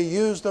want to be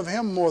used of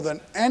him more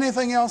than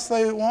anything else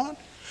they want.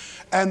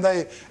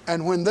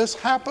 And when this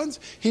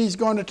happens, he's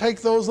going to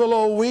take those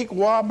little weak,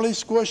 wobbly,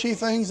 squishy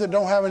things that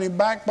don't have any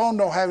backbone,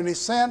 don't have any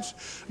sense,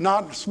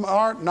 not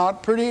smart,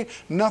 not pretty,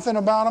 nothing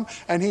about them,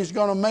 and he's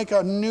going to make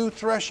a new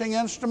threshing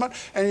instrument,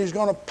 and he's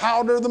going to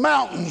powder the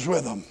mountains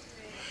with them.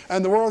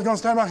 And the world's going to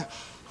stand back.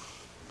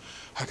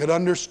 I could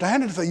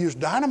understand it if they used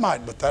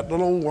dynamite, but that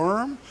little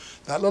worm,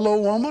 that little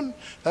old woman,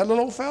 that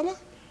little old fella,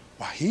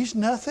 why, he's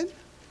nothing.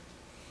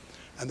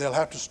 And they'll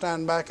have to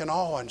stand back in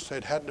awe and say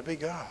it had to be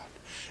God.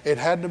 It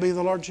had to be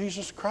the Lord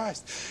Jesus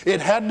Christ.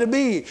 It had to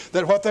be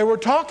that what they were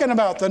talking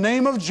about, the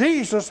name of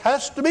Jesus,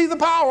 has to be the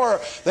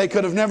power. They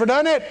could have never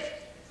done it.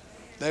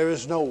 There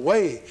is no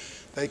way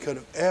they could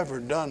have ever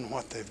done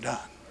what they've done.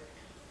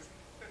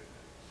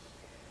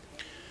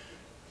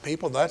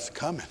 People, that's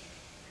coming.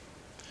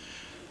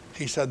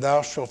 He said,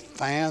 thou shalt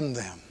fan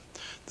them.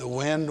 The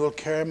wind will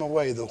carry them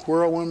away. The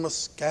whirlwind will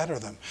scatter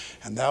them.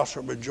 And thou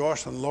shalt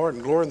rejoice in the Lord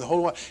and glory in the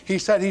Holy One. He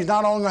said he's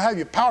not only going to have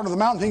you powder the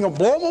mountains, he's going to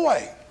blow them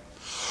away.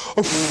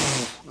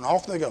 And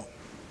off they go.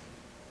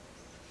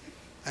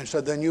 And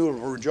said, then you will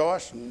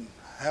rejoice and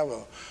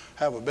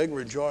have a big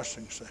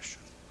rejoicing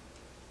session.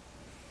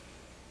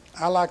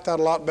 I like that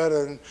a lot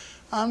better than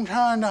I'm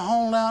trying to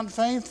hold out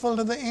faithful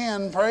to the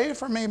end. Pray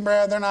for me,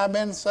 brethren. I've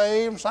been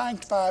saved,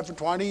 sanctified for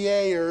 20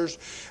 years,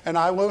 and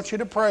I want you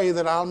to pray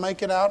that I'll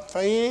make it out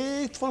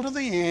faithful to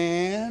the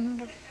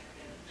end.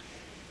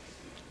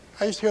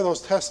 I used to hear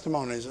those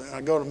testimonies.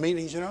 I'd go to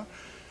meetings, you know.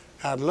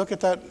 I'd look at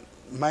that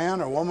man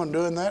or woman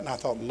doing that, and I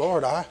thought,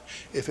 Lord,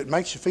 if it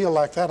makes you feel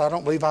like that, I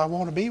don't believe I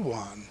want to be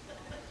one.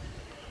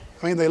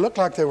 I mean, they looked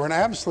like they were in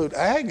absolute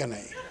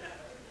agony.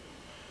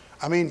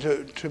 I mean,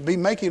 to be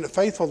making it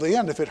faithful to the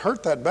end, if it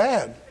hurt that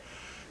bad,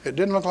 it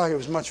didn't look like it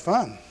was much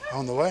fun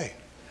on the way.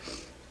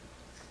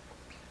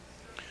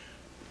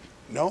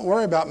 Don't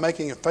worry about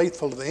making it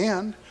faithful to the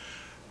end.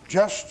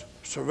 Just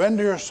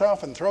surrender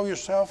yourself and throw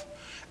yourself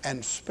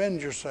and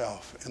spend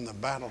yourself in the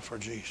battle for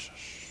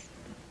Jesus.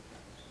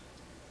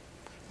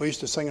 We used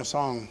to sing a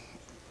song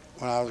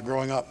when I was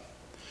growing up,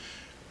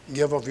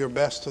 give of your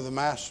best to the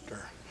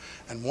Master.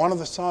 And one of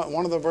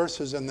the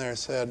verses in there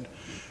said,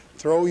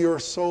 throw your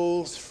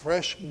soul's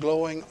fresh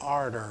glowing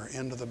ardor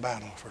into the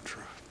battle for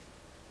truth.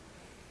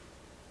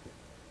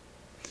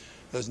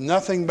 There's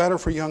nothing better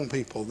for young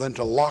people than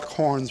to lock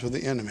horns with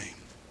the enemy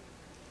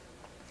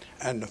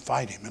and to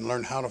fight him and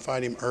learn how to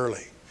fight him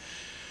early.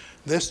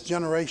 This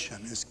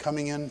generation is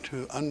coming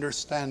into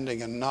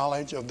understanding and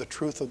knowledge of the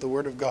truth of the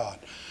Word of God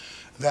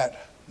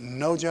that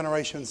no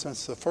generation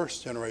since the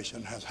first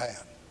generation has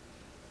had.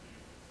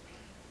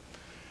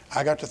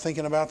 I got to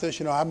thinking about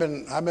this. You know, I've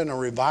been a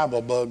revival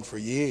bug for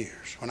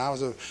years. When I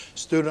was a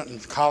student in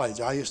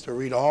college, I used to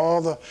read all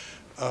the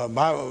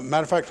Bible.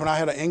 Matter of fact, when I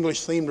had an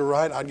English theme to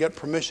write, I'd get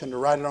permission to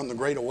write it on the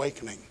Great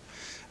Awakening.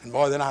 And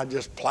boy, then I'd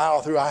just plow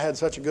through. I had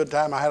such a good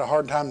time. I had a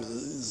hard time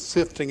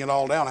sifting it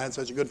all down. I had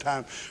such a good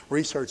time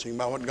researching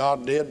about what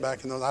God did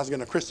back in those. I was in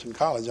a Christian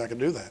college. I could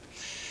do that.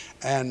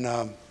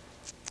 And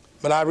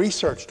but I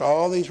researched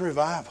all these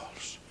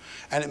revivals.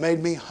 And it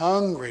made me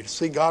hungry to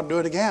see God do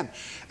it again.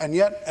 And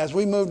yet, as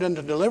we moved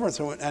into deliverance,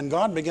 and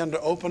God began to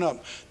open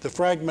up the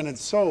fragmented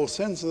soul,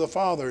 sins of the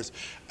fathers,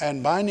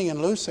 and binding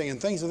and loosing,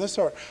 and things of this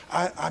sort,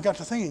 I got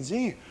to thinking,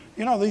 gee,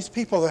 you know, these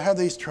people that had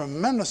these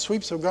tremendous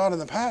sweeps of God in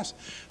the past,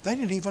 they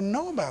didn't even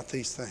know about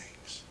these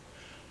things.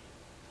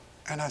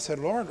 And I said,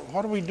 Lord,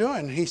 what are we doing?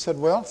 And he said,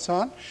 well,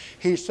 son,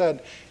 he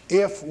said,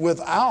 if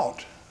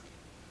without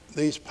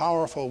these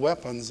powerful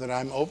weapons that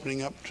I'm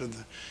opening up to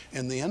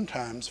in the end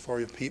times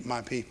for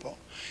my people,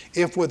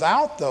 if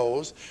without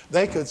those,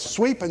 they could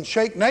sweep and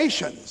shake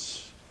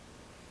nations,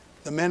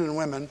 the men and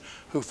women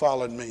who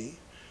followed me,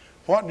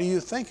 what do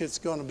you think it's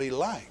going to be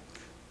like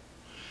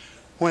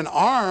when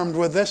armed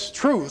with this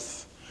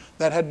truth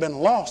that had been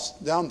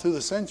lost down through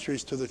the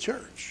centuries to the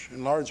church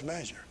in large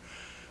measure?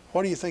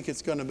 What do you think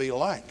it's going to be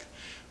like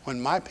when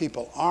my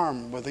people,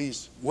 armed with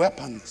these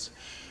weapons,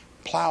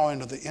 plow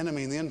into the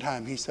enemy in the end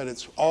time? He said,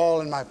 it's all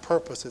in my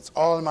purpose. It's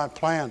all in my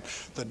plan.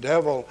 The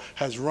devil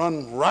has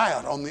run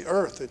riot on the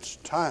earth. It's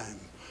time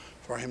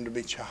for him to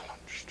be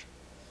challenged.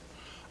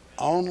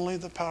 Only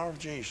the power of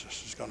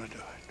Jesus is going to do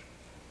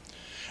it.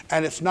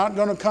 And it's not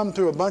going to come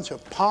through a bunch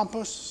of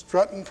pompous,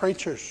 strutting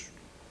preachers.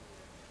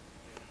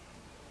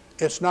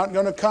 It's not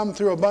going to come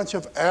through a bunch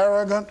of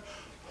arrogant,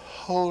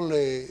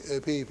 holy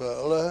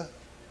people.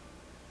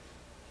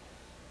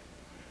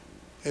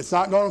 It's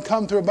not going to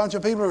come through a bunch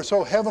of people who are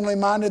so heavenly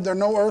minded they're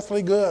no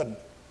earthly good.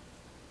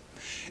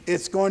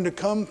 It's going to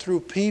come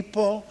through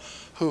people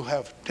who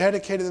have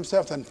dedicated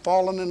themselves and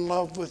fallen in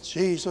love with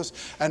Jesus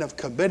and have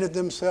committed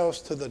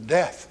themselves to the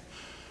death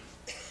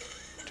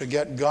to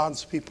get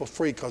God's people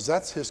free, because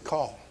that's his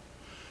call.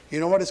 You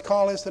know what his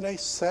call is today?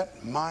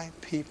 Set my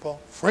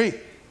people free.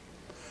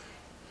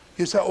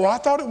 You say, oh, I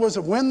thought it was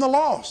to win the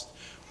lost.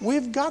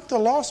 We've got the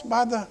lost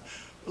by the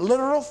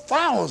literal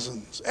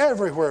thousands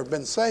everywhere have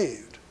been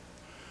saved.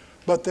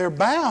 But they're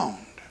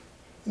bound.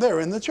 They're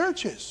in the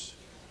churches.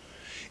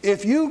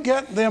 If you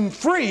get them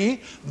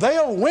free,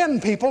 they'll win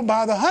people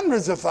by the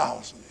hundreds of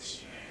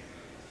thousands.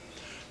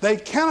 They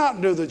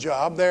cannot do the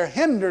job. They're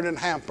hindered and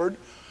hampered.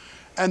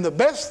 And the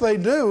best they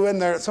do,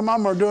 and some of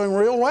them are doing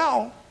real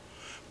well,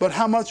 but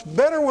how much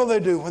better will they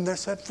do when they're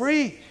set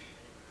free?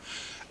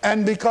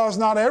 And because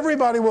not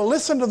everybody will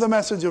listen to the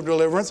message of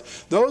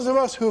deliverance, those of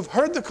us who've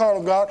heard the call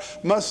of God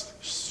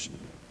must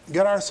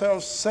get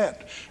ourselves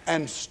set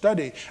and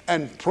study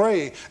and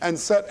pray and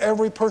set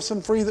every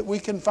person free that we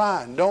can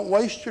find. Don't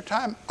waste your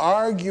time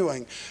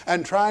arguing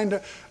and trying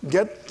to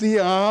get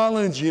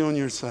theology on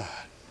your side.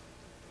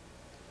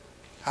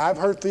 I've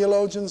heard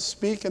theologians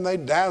speak and they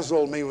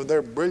dazzle me with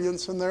their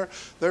brilliance and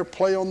their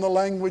play on the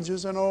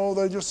languages, and oh,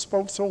 they just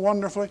spoke so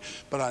wonderfully,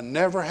 but I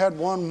never had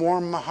one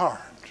warm my heart.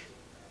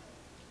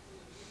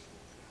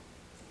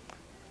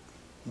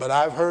 But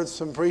I've heard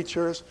some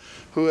preachers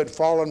who had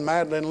fallen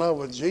madly in love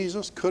with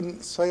Jesus,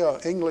 couldn't say an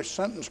English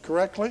sentence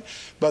correctly,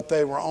 but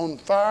they were on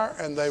fire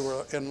and they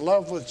were in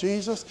love with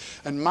Jesus,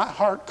 and my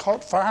heart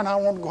caught fire and I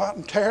wanted to go out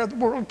and tear the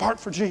world apart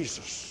for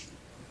Jesus.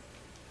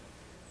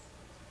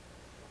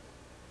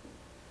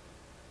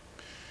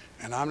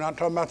 And I'm not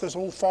talking about this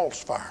old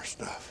false fire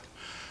stuff,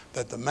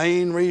 that the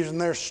main reason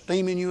they're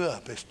steaming you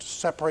up is to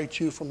separate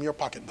you from your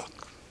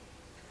pocketbook.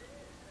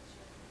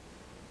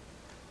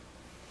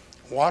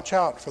 Watch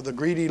out for the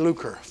greedy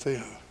lucre.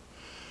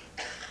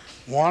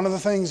 One of the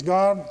things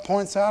God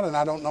points out, and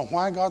I don't know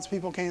why God's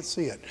people can't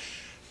see it,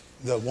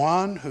 the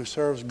one who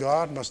serves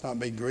God must not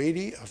be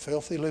greedy of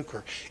filthy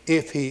lucre.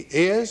 If he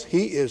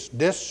is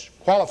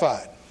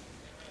disqualified.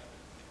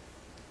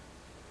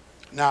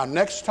 Now,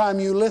 next time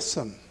you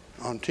listen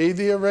on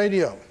TV or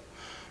radio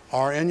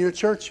or in your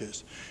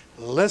churches,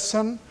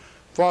 listen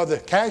for the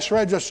cash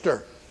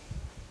register.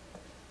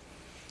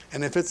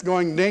 And if it's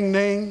going ding,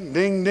 ding,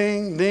 ding,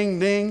 ding, ding,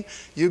 ding,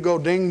 you go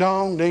ding,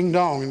 dong,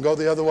 and go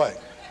the other way.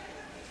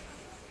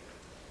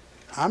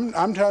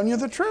 I'm telling you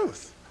the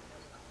truth.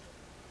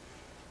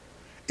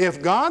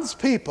 If God's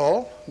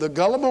people, the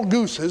gullible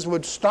gooses,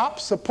 would stop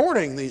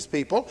supporting these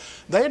people,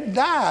 they'd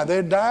die.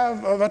 They'd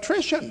die of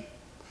attrition.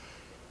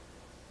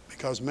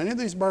 Because many of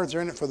these birds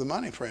are in it for the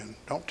money, friend.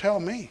 Don't tell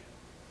me.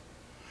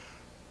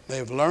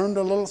 They've learned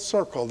a little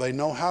circle. They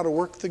know how to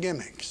work the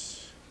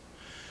gimmicks.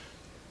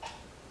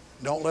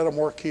 Don't let them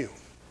work you.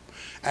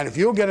 And if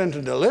you'll get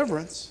into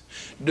deliverance,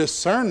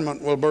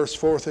 discernment will burst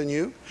forth in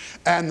you,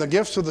 and the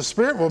gifts of the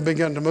Spirit will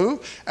begin to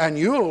move, and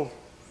you'll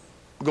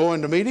go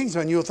into meetings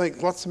and you'll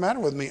think, what's the matter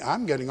with me?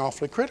 I'm getting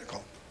awfully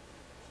critical.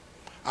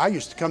 I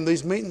used to come to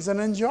these meetings and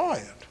enjoy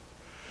it.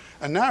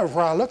 And now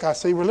where I look, I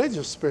see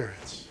religious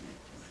spirits.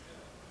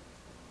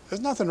 There's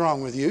nothing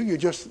wrong with you.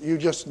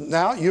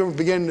 Now you're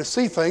beginning to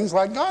see things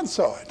like God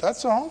saw it.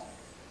 That's all.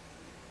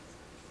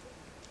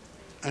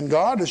 And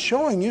God is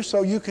showing you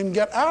so you can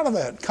get out of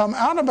that. Come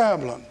out of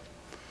Babylon.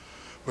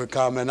 We're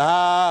coming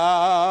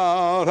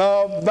out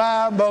of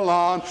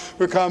Babylon.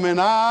 We're coming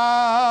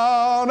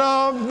out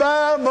of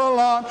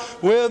Babylon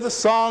with a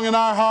song in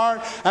our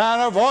heart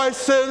and our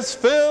voices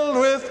filled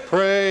with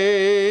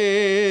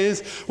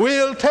praise.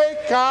 We'll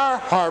take our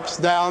harps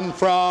down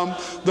from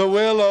the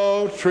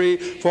willow tree,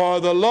 for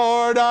the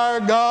Lord our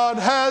God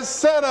has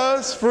set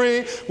us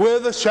free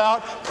with a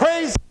shout,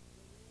 praise.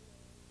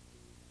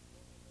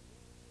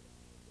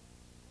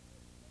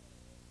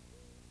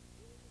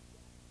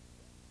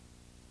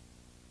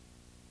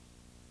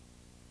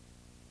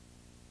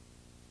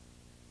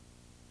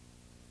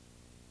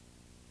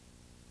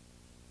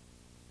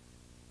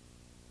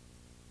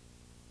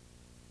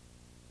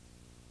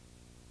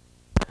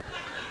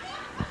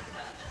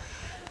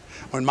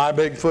 When my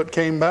big foot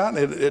came out,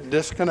 it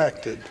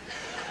disconnected.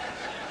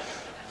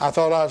 I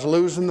thought I was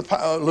losing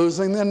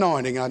the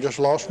anointing. I just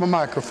lost my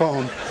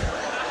microphone.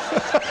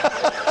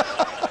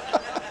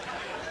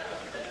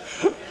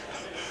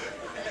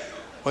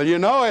 Well, you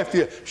know, if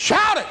you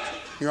shout it,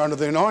 you're under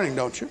the anointing,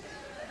 don't you?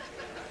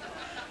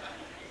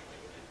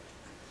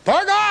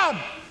 For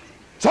God,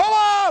 so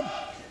loved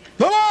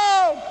the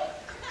world.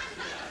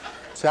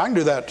 See, I can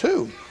do that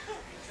too.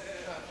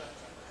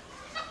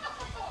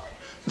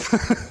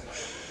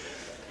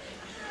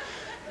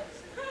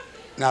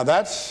 Now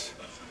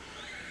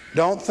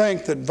don't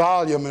think that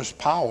volume is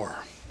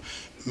power.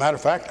 Matter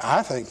of fact,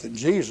 I think that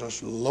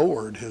Jesus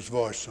lowered his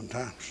voice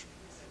sometimes.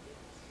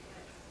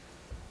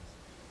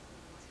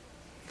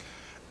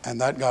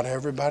 And that got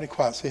everybody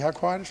quiet. See how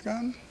quiet it's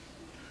gotten?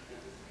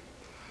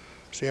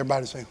 See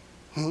everybody saying,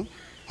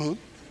 huh?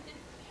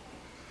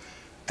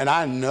 And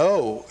I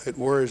know it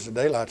worries the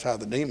daylights out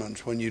of the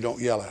demons when you don't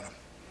yell at them.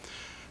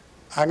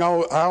 I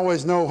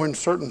always know when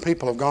certain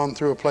people have gone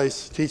through a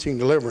place teaching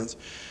deliverance,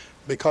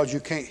 because you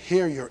can't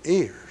hear your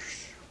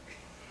ears.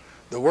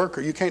 The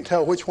worker, you can't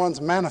tell which one's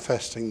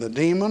manifesting, the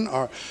demon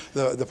or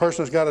the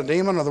person who's got a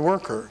demon or the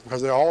worker,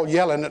 because they're all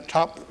yelling at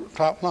top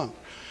lung.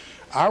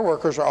 Our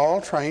workers are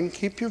all trained,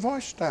 keep your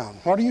voice down.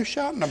 What are you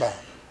shouting about?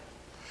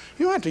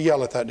 You don't have to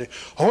yell at that dude.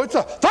 Oh, it's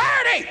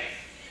authority!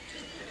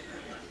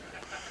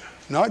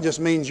 No, it just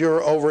means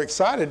you're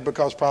overexcited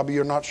because probably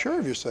you're not sure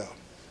of yourself.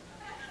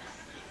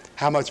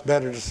 How much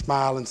better to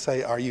smile and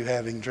say, are you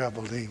having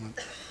trouble, demon?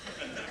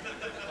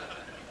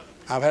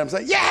 I've had them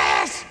say,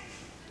 yes!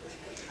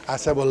 I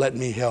said, well, let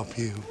me help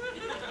you.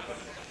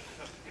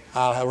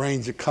 I'll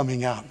arrange a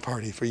coming out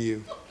party for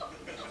you.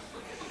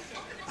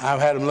 I've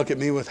had them look at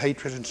me with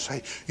hatred and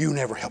say, you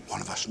never helped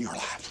one of us in your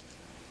life.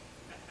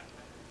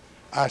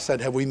 I said,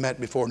 have we met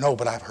before? No,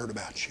 but I've heard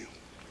about you.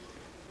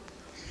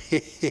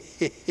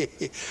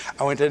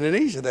 I went to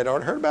Indonesia, they'd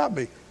already heard about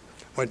me.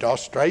 Went to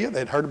Australia,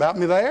 they'd heard about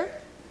me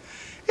there.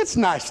 It's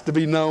nice to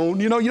be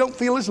known. You know, you don't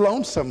feel as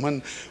lonesome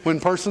when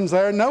persons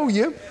there know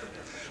you.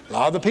 A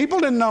lot of the people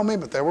didn't know me,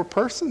 but there were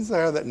persons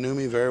there that knew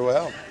me very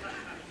well.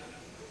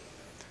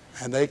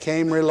 And they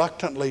came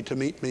reluctantly to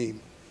meet me.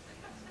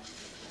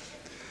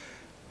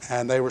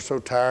 And they were so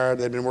tired,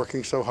 they'd been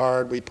working so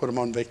hard, we put them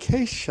on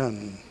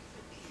vacation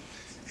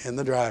in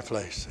the dry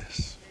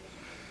places.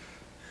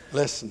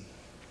 Listen,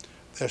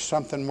 there's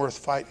something worth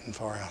fighting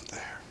for out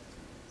there.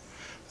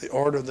 The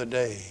order of the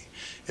day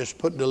is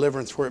put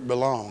deliverance where it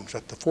belongs.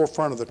 At the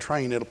forefront of the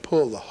train, it'll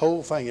pull the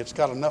whole thing. It's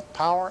got enough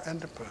power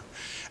and to pull.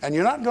 And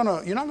you're not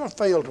gonna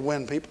fail to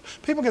win people.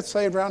 People get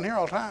saved around here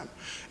all the time,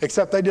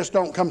 except they just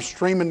don't come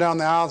streaming down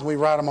the aisles and we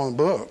write them on the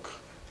book.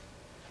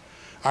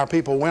 Our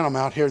people win them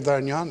out here, there,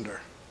 and yonder.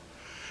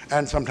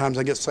 And sometimes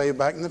they get saved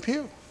back in the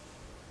pew.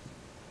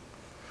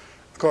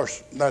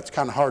 course, that's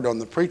kind of hard on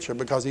the preacher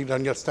because he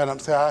doesn't get to stand up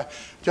and say, I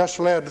just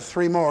led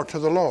 3 more to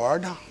the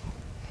Lord.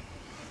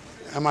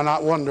 Am I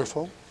not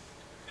wonderful?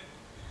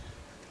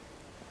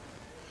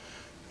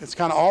 It's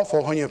kind of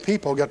awful when your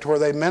people get to where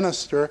they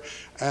minister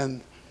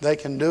and they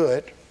can do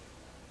it.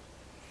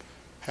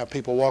 Have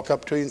people walk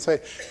up to you and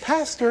say,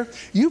 Pastor,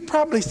 you've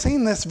probably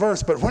seen this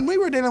verse, but when we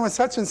were dealing with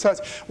such and such,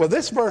 well,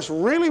 this verse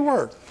really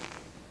worked.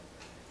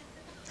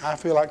 I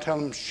feel like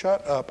telling them,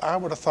 shut up. I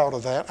would have thought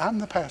of that. I'm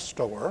the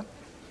pastor.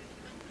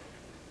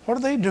 What are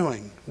they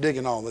doing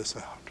digging all this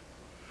out?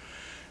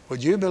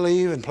 Would you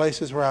believe in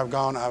places where I've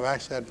gone, I've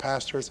actually had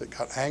pastors that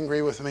got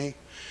angry with me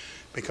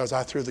because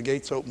I threw the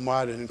gates open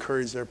wide and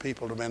encouraged their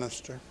people to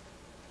minister?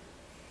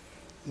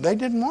 They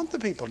didn't want the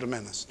people to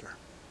minister.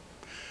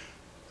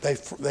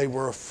 They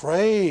were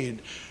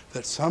afraid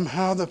that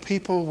somehow the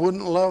people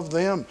wouldn't love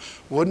them,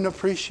 wouldn't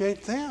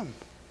appreciate them.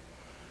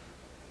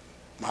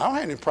 I don't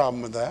have any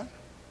problem with that.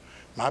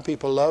 My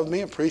people love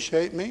me,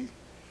 appreciate me,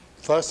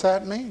 fuss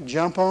at me,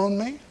 jump on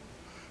me,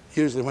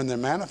 usually when they're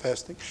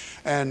manifesting.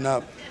 And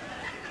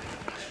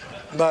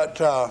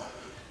but I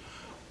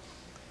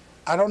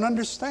don't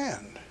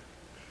understand.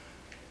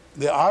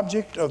 The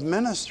object of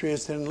ministry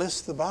is to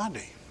enlist the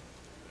body.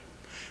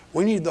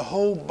 We need the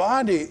whole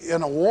body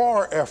in a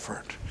war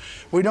effort.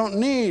 We don't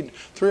need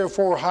 3 or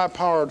 4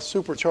 high-powered,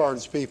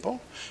 supercharged people.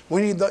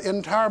 We need the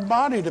entire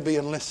body to be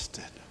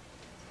enlisted.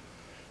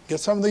 Get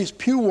some of these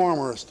pew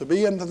warmers to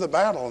be into the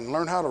battle and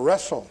learn how to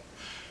wrestle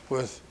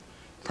with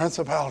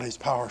principalities,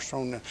 powers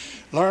thrown in.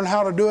 Learn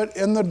how to do it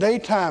in the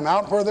daytime,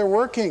 out where they're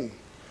working.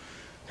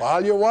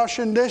 While you're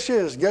washing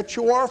dishes, get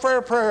your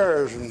warfare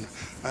prayers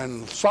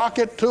and sock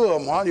it to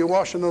them while you're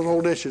washing those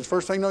old dishes.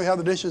 First thing you know, you have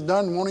the dishes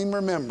done and won't even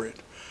remember it.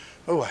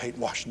 Oh, I hate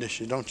washing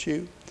dishes, don't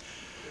you?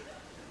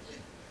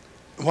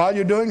 While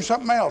you're doing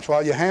something else,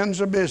 while your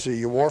hands are busy,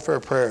 your warfare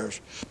prayers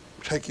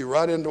take you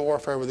right into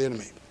warfare with the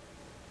enemy.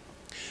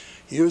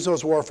 Use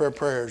those warfare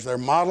prayers. They're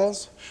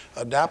models.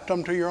 Adapt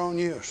them to your own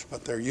use.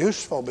 But they're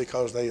useful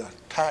because they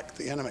attack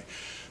the enemy.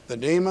 The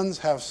demons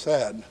have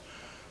said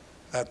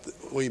that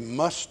we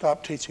must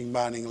stop teaching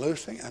binding and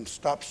loosing and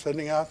stop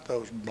sending out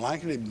those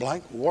blankety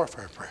blank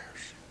warfare prayers.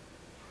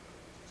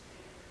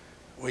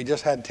 We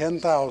just had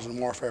 10,000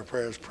 warfare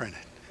prayers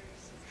printed.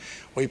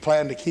 We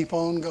plan to keep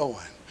on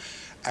going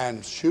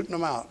and shooting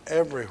them out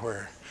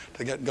everywhere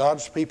to get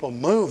God's people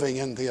moving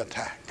in the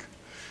attack.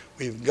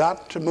 We've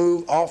got to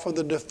move off of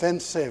the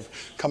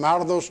defensive. Come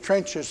out of those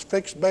trenches,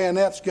 fix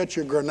bayonets, get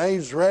your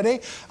grenades ready.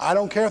 I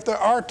don't care if there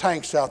are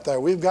tanks out there.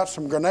 We've got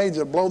some grenades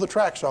that blow the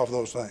tracks off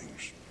those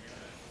things.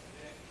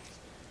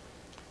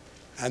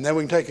 And then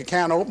we can take a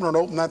can opener and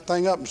open that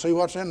thing up and see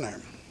what's in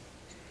there.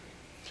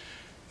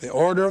 The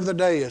order of the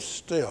day is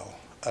still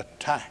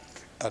attack,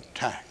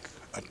 attack,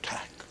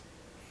 attack.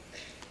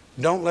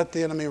 Don't let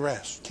the enemy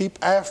rest.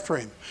 Keep after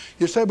him.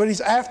 You say, but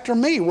he's after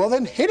me. Well,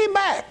 then hit him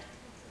back.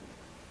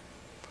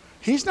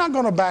 He's not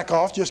going to back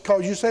off just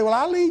because you say, well,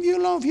 I'll leave you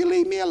alone if you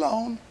leave me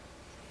alone.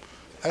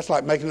 That's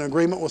like making an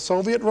agreement with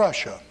Soviet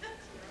Russia.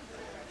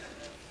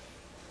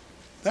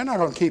 They're not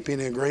going to keep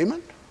any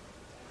agreement.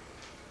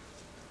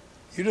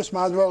 You just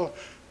might as well,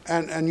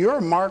 and you're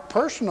a marked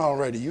person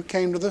already. You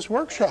came to this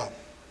workshop.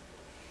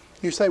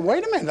 You say,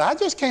 wait a minute, I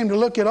just came to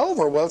look it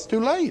over. Well, it's too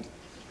late.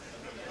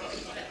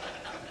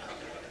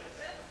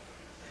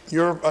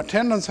 Your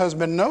attendance has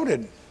been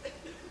noted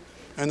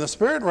in the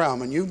spirit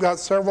realm, and you've got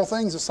several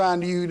things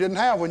assigned to you didn't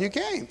have when you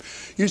came.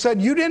 You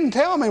said, you didn't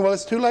tell me. Well,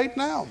 it's too late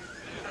now.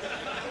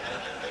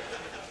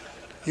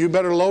 You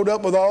better load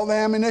up with all the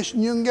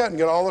ammunition you can get and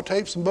get all the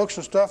tapes and books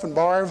and stuff and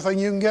borrow everything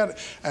you can get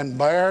and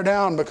bear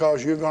down,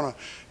 because you're going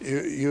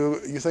to,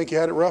 you think you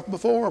had it rough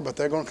before, but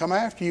they're going to come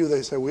after you.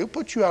 They say, we'll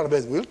put you out of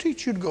business. We'll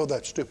teach you to go to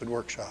that stupid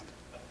workshop.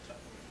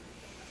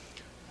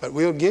 But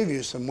we'll give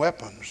you some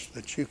weapons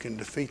that you can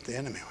defeat the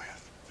enemy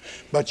with.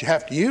 But you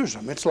have to use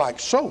them. It's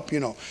like soap, you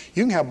know.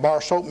 You can have bar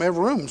soap in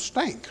every room and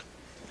stink.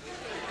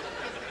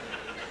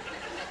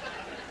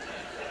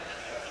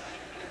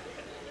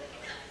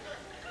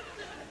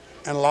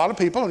 And a lot of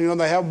people, you know,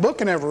 they have a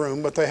book in every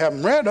room, but they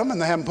haven't read them and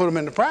they haven't put them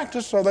into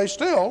practice, so they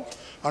still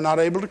are not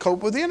able to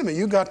cope with the enemy.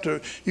 You got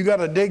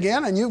to dig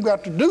in, and you've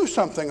got to do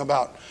something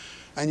about it,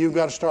 and you've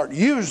got to start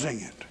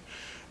using it.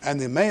 And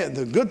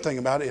the good thing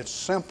about it, it's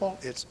simple,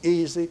 it's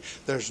easy,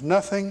 there's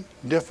nothing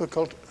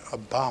difficult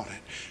about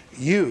it.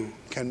 You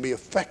can be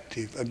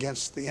effective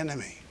against the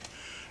enemy.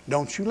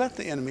 Don't you let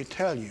the enemy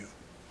tell you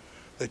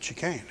that you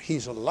can't.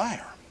 He's a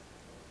liar.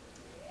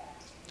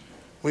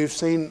 We've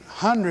seen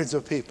hundreds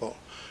of people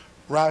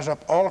rise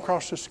up all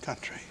across this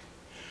country.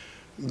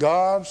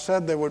 God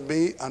said there would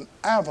be an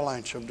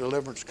avalanche of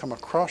deliverance come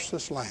across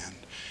this land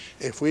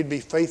if we'd be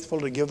faithful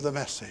to give the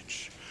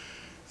message.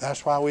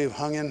 That's why we've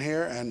hung in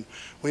here, and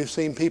we've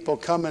seen people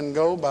come and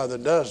go by the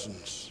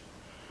dozens.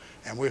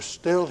 And we're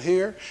still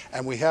here,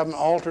 and we haven't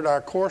altered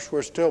our course.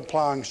 We're still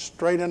plowing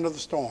straight into the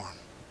storm.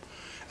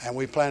 And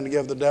we plan to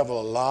give the devil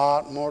a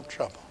lot more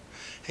trouble.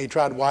 He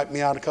tried to wipe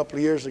me out a couple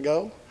of years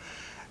ago,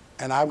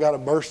 and I've got a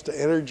burst of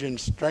energy and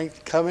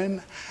strength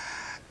coming.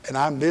 And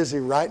I'm busy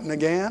writing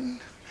again,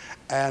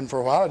 And for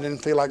a while, I didn't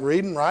feel like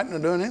reading, writing, or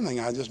doing anything.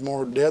 I was just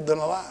more dead than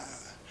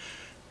alive.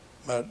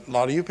 But a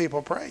lot of you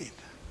people prayed.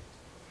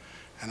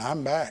 And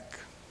I'm back.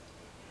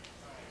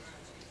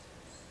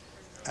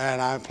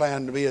 And I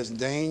plan to be as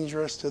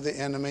dangerous to the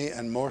enemy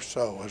and more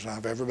so as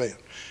I've ever been.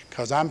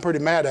 Because I'm pretty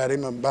mad at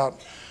him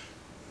about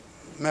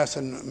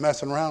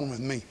messing around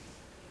with me.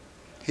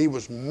 He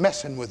was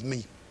messing with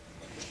me.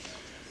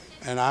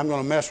 And I'm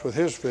going to mess with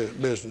his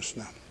business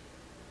now.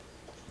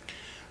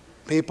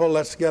 People,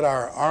 let's get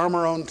our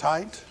armor on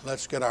tight.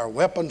 Let's get our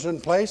weapons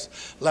in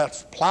place.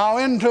 Let's plow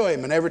into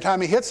him. And every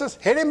time he hits us,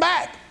 hit him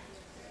back.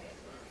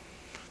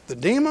 The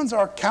demons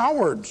are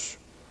cowards.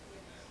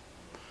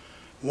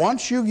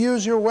 Once you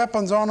use your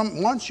weapons on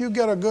them, once you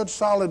get a good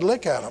solid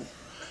lick at them,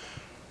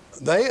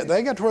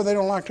 they get to where they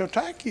don't like to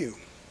attack you.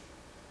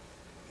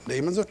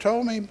 Demons have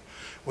told me,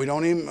 a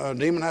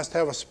demon has to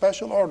have a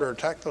special order to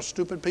attack those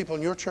stupid people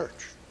in your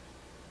church.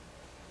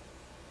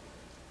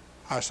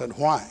 I said,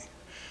 why?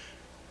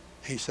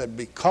 He said,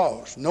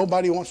 because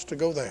nobody wants to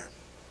go there.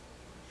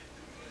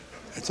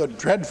 It's a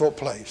dreadful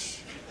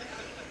place.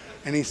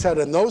 And he said,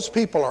 and those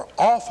people are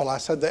awful. I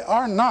said, they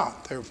are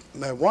not.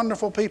 They're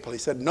wonderful people. He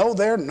said, no,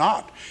 they're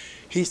not.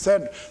 He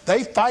said,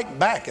 they fight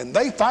back and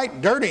they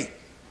fight dirty.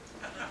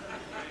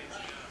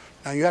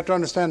 Now you have to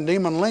understand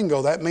demon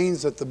lingo. That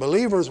means that the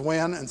believers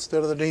win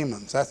instead of the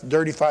demons. That's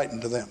dirty fighting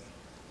to them.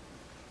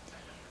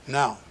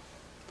 Now,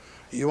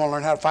 you want to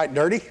learn how to fight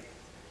dirty?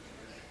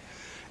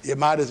 You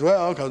might as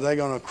well, because they're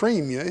going to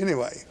cream you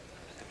anyway.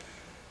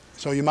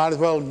 So you might as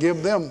well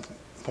give them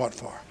what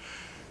for.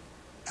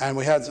 And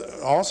we've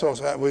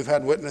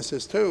had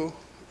witnesses too.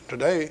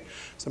 Today,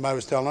 somebody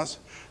was telling us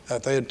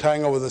that they had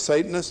tangled with the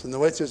Satanists and the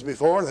witches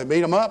before. They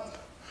beat them up.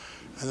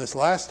 And this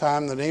last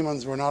time, the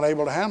demons were not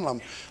able to handle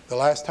them. The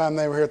last time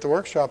they were here at the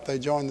workshop, they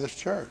joined this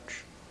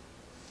church.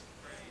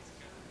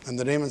 And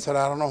the demon said,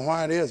 I don't know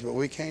why it is, but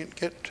we can't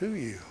get to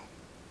you.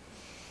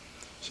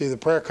 See, the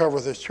prayer cover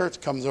of this church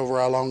comes over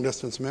our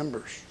long-distance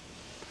members.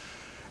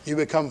 You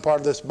become part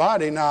of this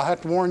body. Now, I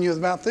have to warn you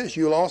about this.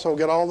 You'll also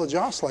get all the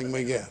jostling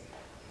we get.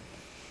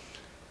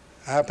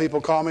 I had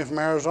people call me from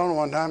Arizona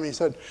one time, and he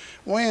said,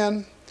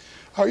 Win,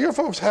 are your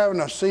folks having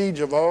a siege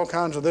of all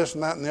kinds of this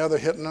and that and the other,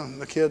 hitting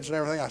the kids and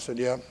everything? I said,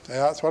 yeah,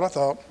 that's what I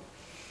thought.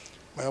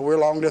 Well, we're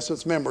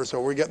long-distance members, so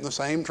we're getting the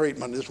same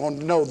treatment. Just wanted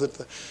to know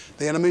that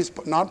the enemy's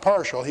not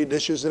partial. He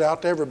dishes it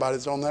out to everybody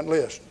that's on that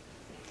list.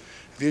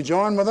 If you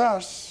join with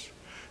us,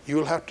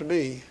 you'll have to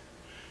be,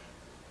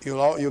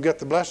 you'll get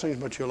the blessings,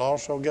 but you'll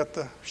also get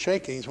the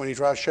shakings when he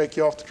tries to shake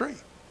you off the tree.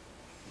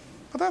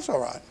 But that's all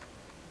right.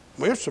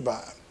 We'll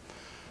survive.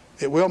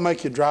 It will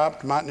make you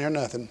drop, might near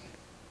nothing.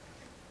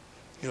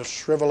 You'll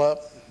shrivel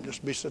up,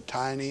 just be so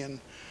tiny and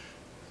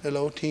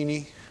little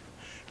teeny.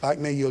 Like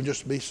me, you'll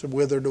just be so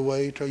withered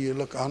away till you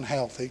look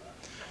unhealthy.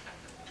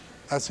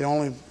 That's the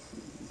only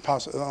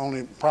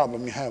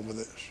problem you have with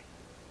this.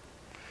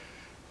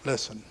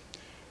 Listen,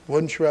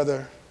 wouldn't you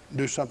rather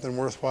do something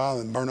worthwhile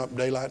than burn up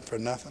daylight for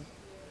nothing?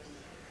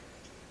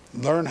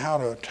 Learn how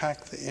to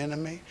attack the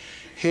enemy.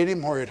 Hit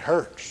him where it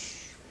hurts.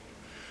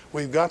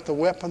 We've got the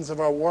weapons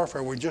of our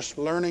warfare. We're just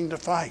learning to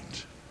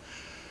fight.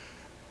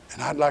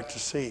 And I'd like to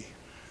see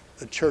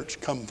the church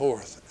come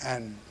forth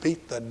and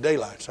beat the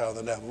daylights out of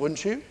the devil,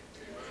 wouldn't you?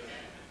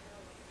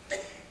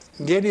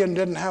 Gideon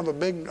didn't have a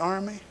big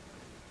army.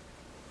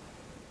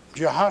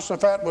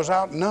 Jehoshaphat was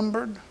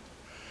outnumbered,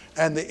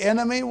 and the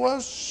enemy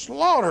was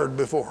slaughtered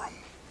before him.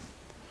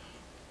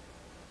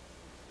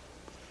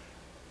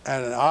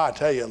 And I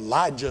tell you,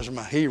 Elijah's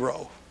my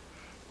hero.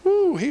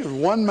 Woo, he was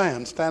one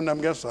man standing up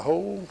against the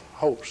whole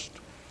host.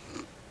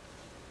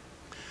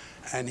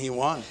 And he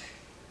won.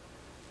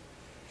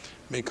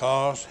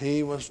 Because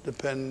he was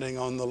depending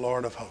on the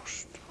Lord of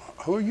hosts.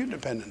 Who are you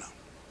depending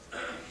on?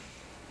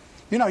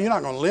 You know, you're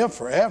not going to live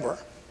forever.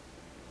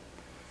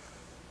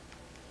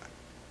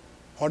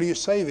 What are you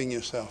saving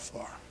yourself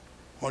for?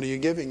 What are you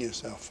giving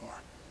yourself for?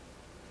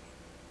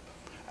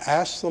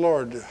 Ask the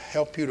Lord to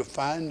help you to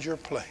find your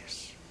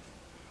place.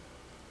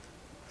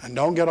 And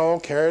don't get all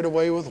carried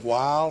away with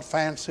wild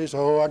fancies.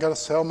 Oh, I got to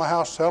sell my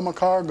house, sell my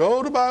car,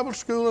 go to Bible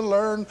school and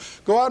learn.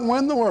 Go out and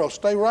win the world.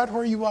 Stay right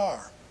where you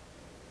are.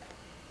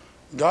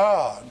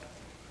 God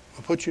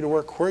will put you to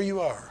work where you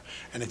are.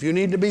 And if you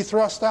need to be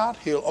thrust out,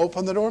 He'll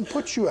open the door and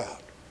put you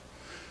out.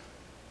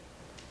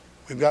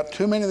 We've got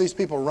too many of these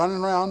people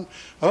running around.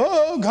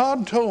 Oh,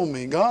 God told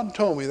me. God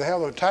told me. They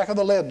have an attack of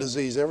the lead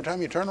disease every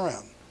time you turn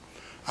around.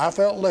 I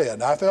felt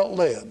lead. I felt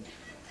lead.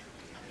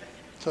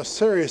 It's a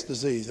serious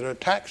disease. It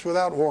attacks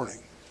without warning.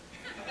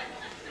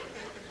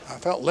 I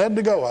felt lead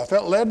to go. I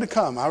felt lead to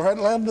come. I had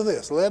lead to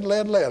this. Lead.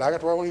 I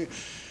got to where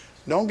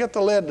don't get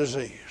the lead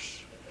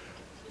disease.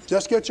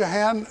 Just get your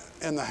hand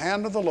in the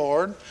hand of the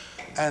Lord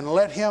and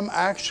let Him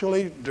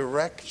actually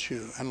direct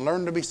you and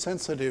learn to be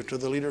sensitive to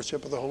the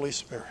leadership of the Holy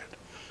Spirit.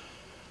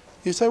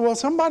 You say, well,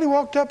 somebody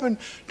walked up and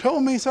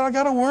told me, said, I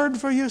got a word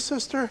for you,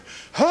 sister.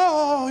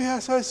 Oh,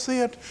 yes, I see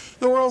it.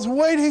 The world's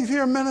waiting for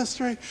your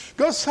ministry.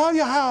 Go sell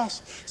your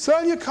house,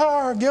 sell your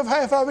car, give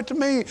half of it to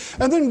me,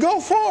 and then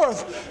go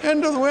forth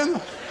into the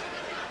wind.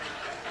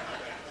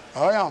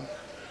 Oh, yeah.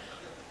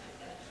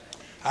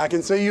 I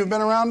can see you've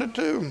been around it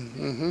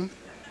too.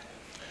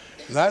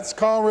 That's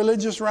called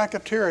religious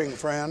racketeering,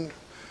 friend.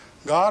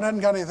 God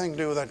hasn't got anything to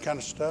do with that kind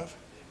of stuff.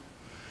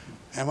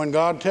 And when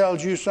God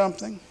tells you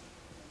something,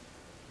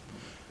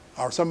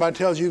 or somebody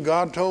tells you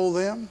God told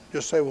them,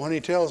 just say, well, when he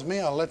tells me,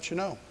 I'll let you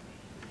know.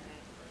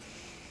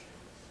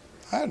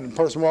 I had a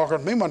person walk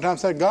up to me one time and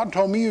said, God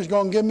told me he was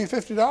going to give me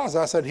 $50.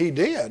 I said, he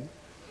did?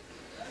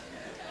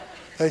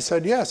 They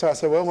said, yes. I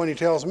said, well, when he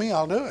tells me,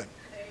 I'll do it.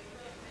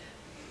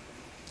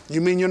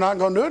 You mean you're not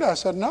going to do it? I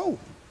said, no.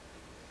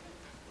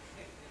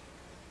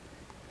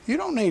 You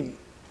don't need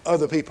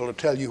other people to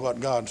tell you what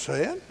God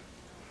said.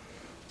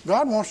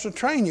 God wants to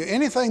train you.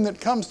 Anything that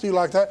comes to you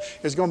like that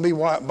is going to be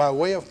by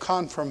way of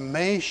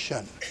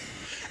confirmation.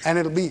 And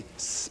it'll be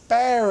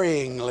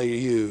sparingly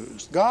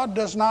used. God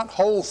does not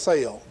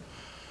wholesale.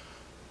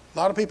 A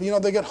lot of people, you know,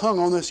 they get hung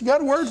on this. You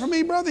got a word for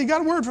me, brother? You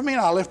got a word for me?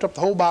 And I lift up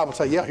the whole Bible and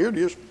say, yeah, here it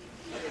is.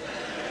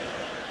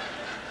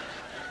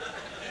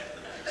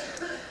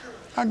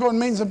 I go in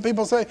meetings and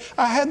people say,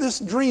 I had this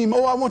dream.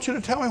 Oh, I want you to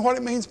tell me what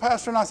it means,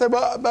 Pastor. And I say,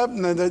 well,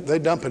 and they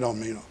dump it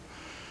on me, you know.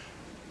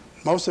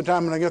 Most of the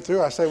time when I get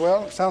through, I say,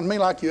 well, it sounds to me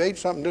like you ate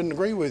something didn't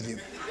agree with you.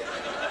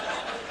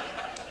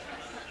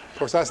 Of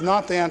course, that's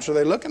not the answer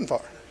they're looking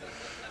for.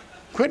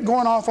 Quit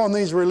going off on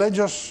these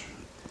religious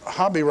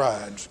hobby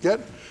rides. Get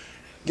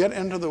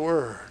into the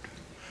Word.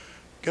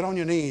 Get on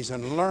your knees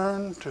and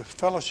learn to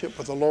fellowship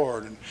with the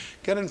Lord. And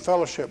get in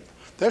fellowship.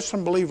 There's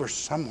some believers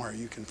somewhere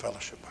you can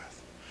fellowship with.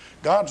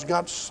 God's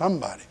got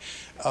somebody.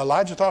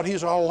 Elijah thought he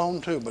was all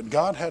alone too, but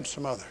God had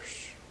some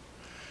others.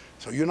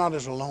 So you're not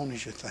as alone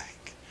as you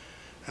think.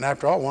 And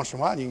after all, once in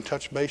a while, you can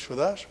touch base with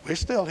us. We're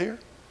still here.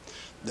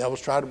 The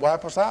devil's tried to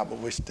wipe us out, but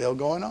we're still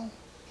going on.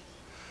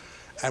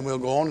 And we'll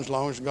go on as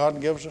long as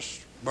God gives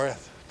us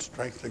breath and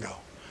strength to go.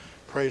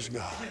 Praise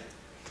God.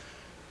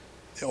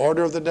 The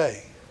order of the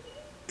day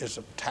is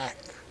attack,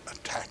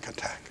 attack,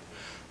 attack.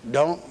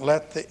 Don't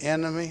let the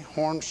enemy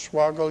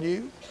hornswoggle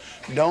you.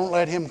 Don't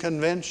let him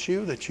convince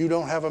you that you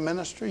don't have a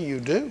ministry. You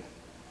do.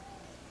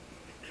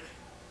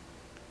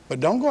 But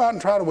don't go out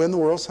and try to win the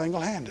world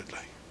single-handedly.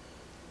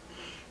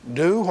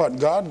 Do what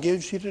God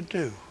gives you to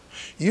do.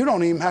 You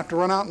don't even have to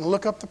run out and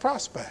look up the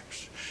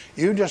prospects.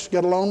 You just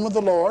get alone with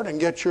the Lord and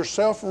get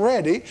yourself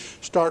ready.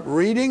 Start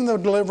reading the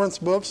deliverance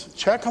books.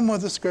 Check them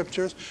with the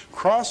scriptures.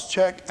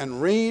 Cross-check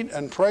and read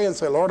and pray and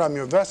say, Lord, I'm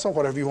your vessel.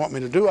 Whatever you want me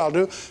to do, I'll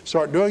do.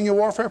 Start doing your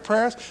warfare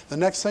prayers. The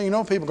next thing you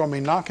know, people are going to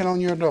be knocking on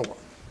your door.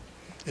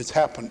 It's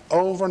happened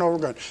over and over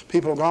again.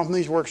 People have gone from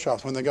these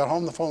workshops. When they got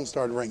home, the phone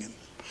started ringing.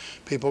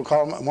 People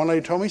called. One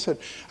lady told me, said,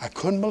 I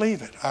couldn't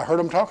believe it. I heard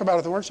them talk about it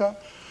at the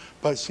workshop.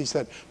 But she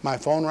said, my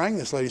phone rang.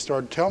 This lady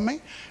started telling me,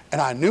 and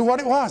I knew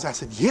what it was. I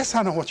said, yes,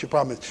 I know what your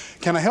problem is.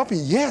 Can I help you?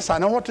 Yes, I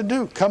know what to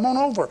do. Come on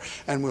over,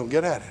 and we'll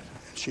get at it.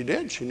 And she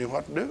did. She knew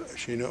what to do.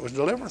 She knew it was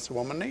deliverance the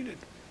woman needed.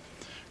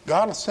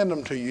 God will send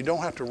them to you. You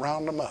don't have to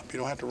round them up. You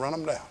don't have to run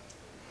them down.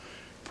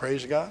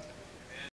 Praise God.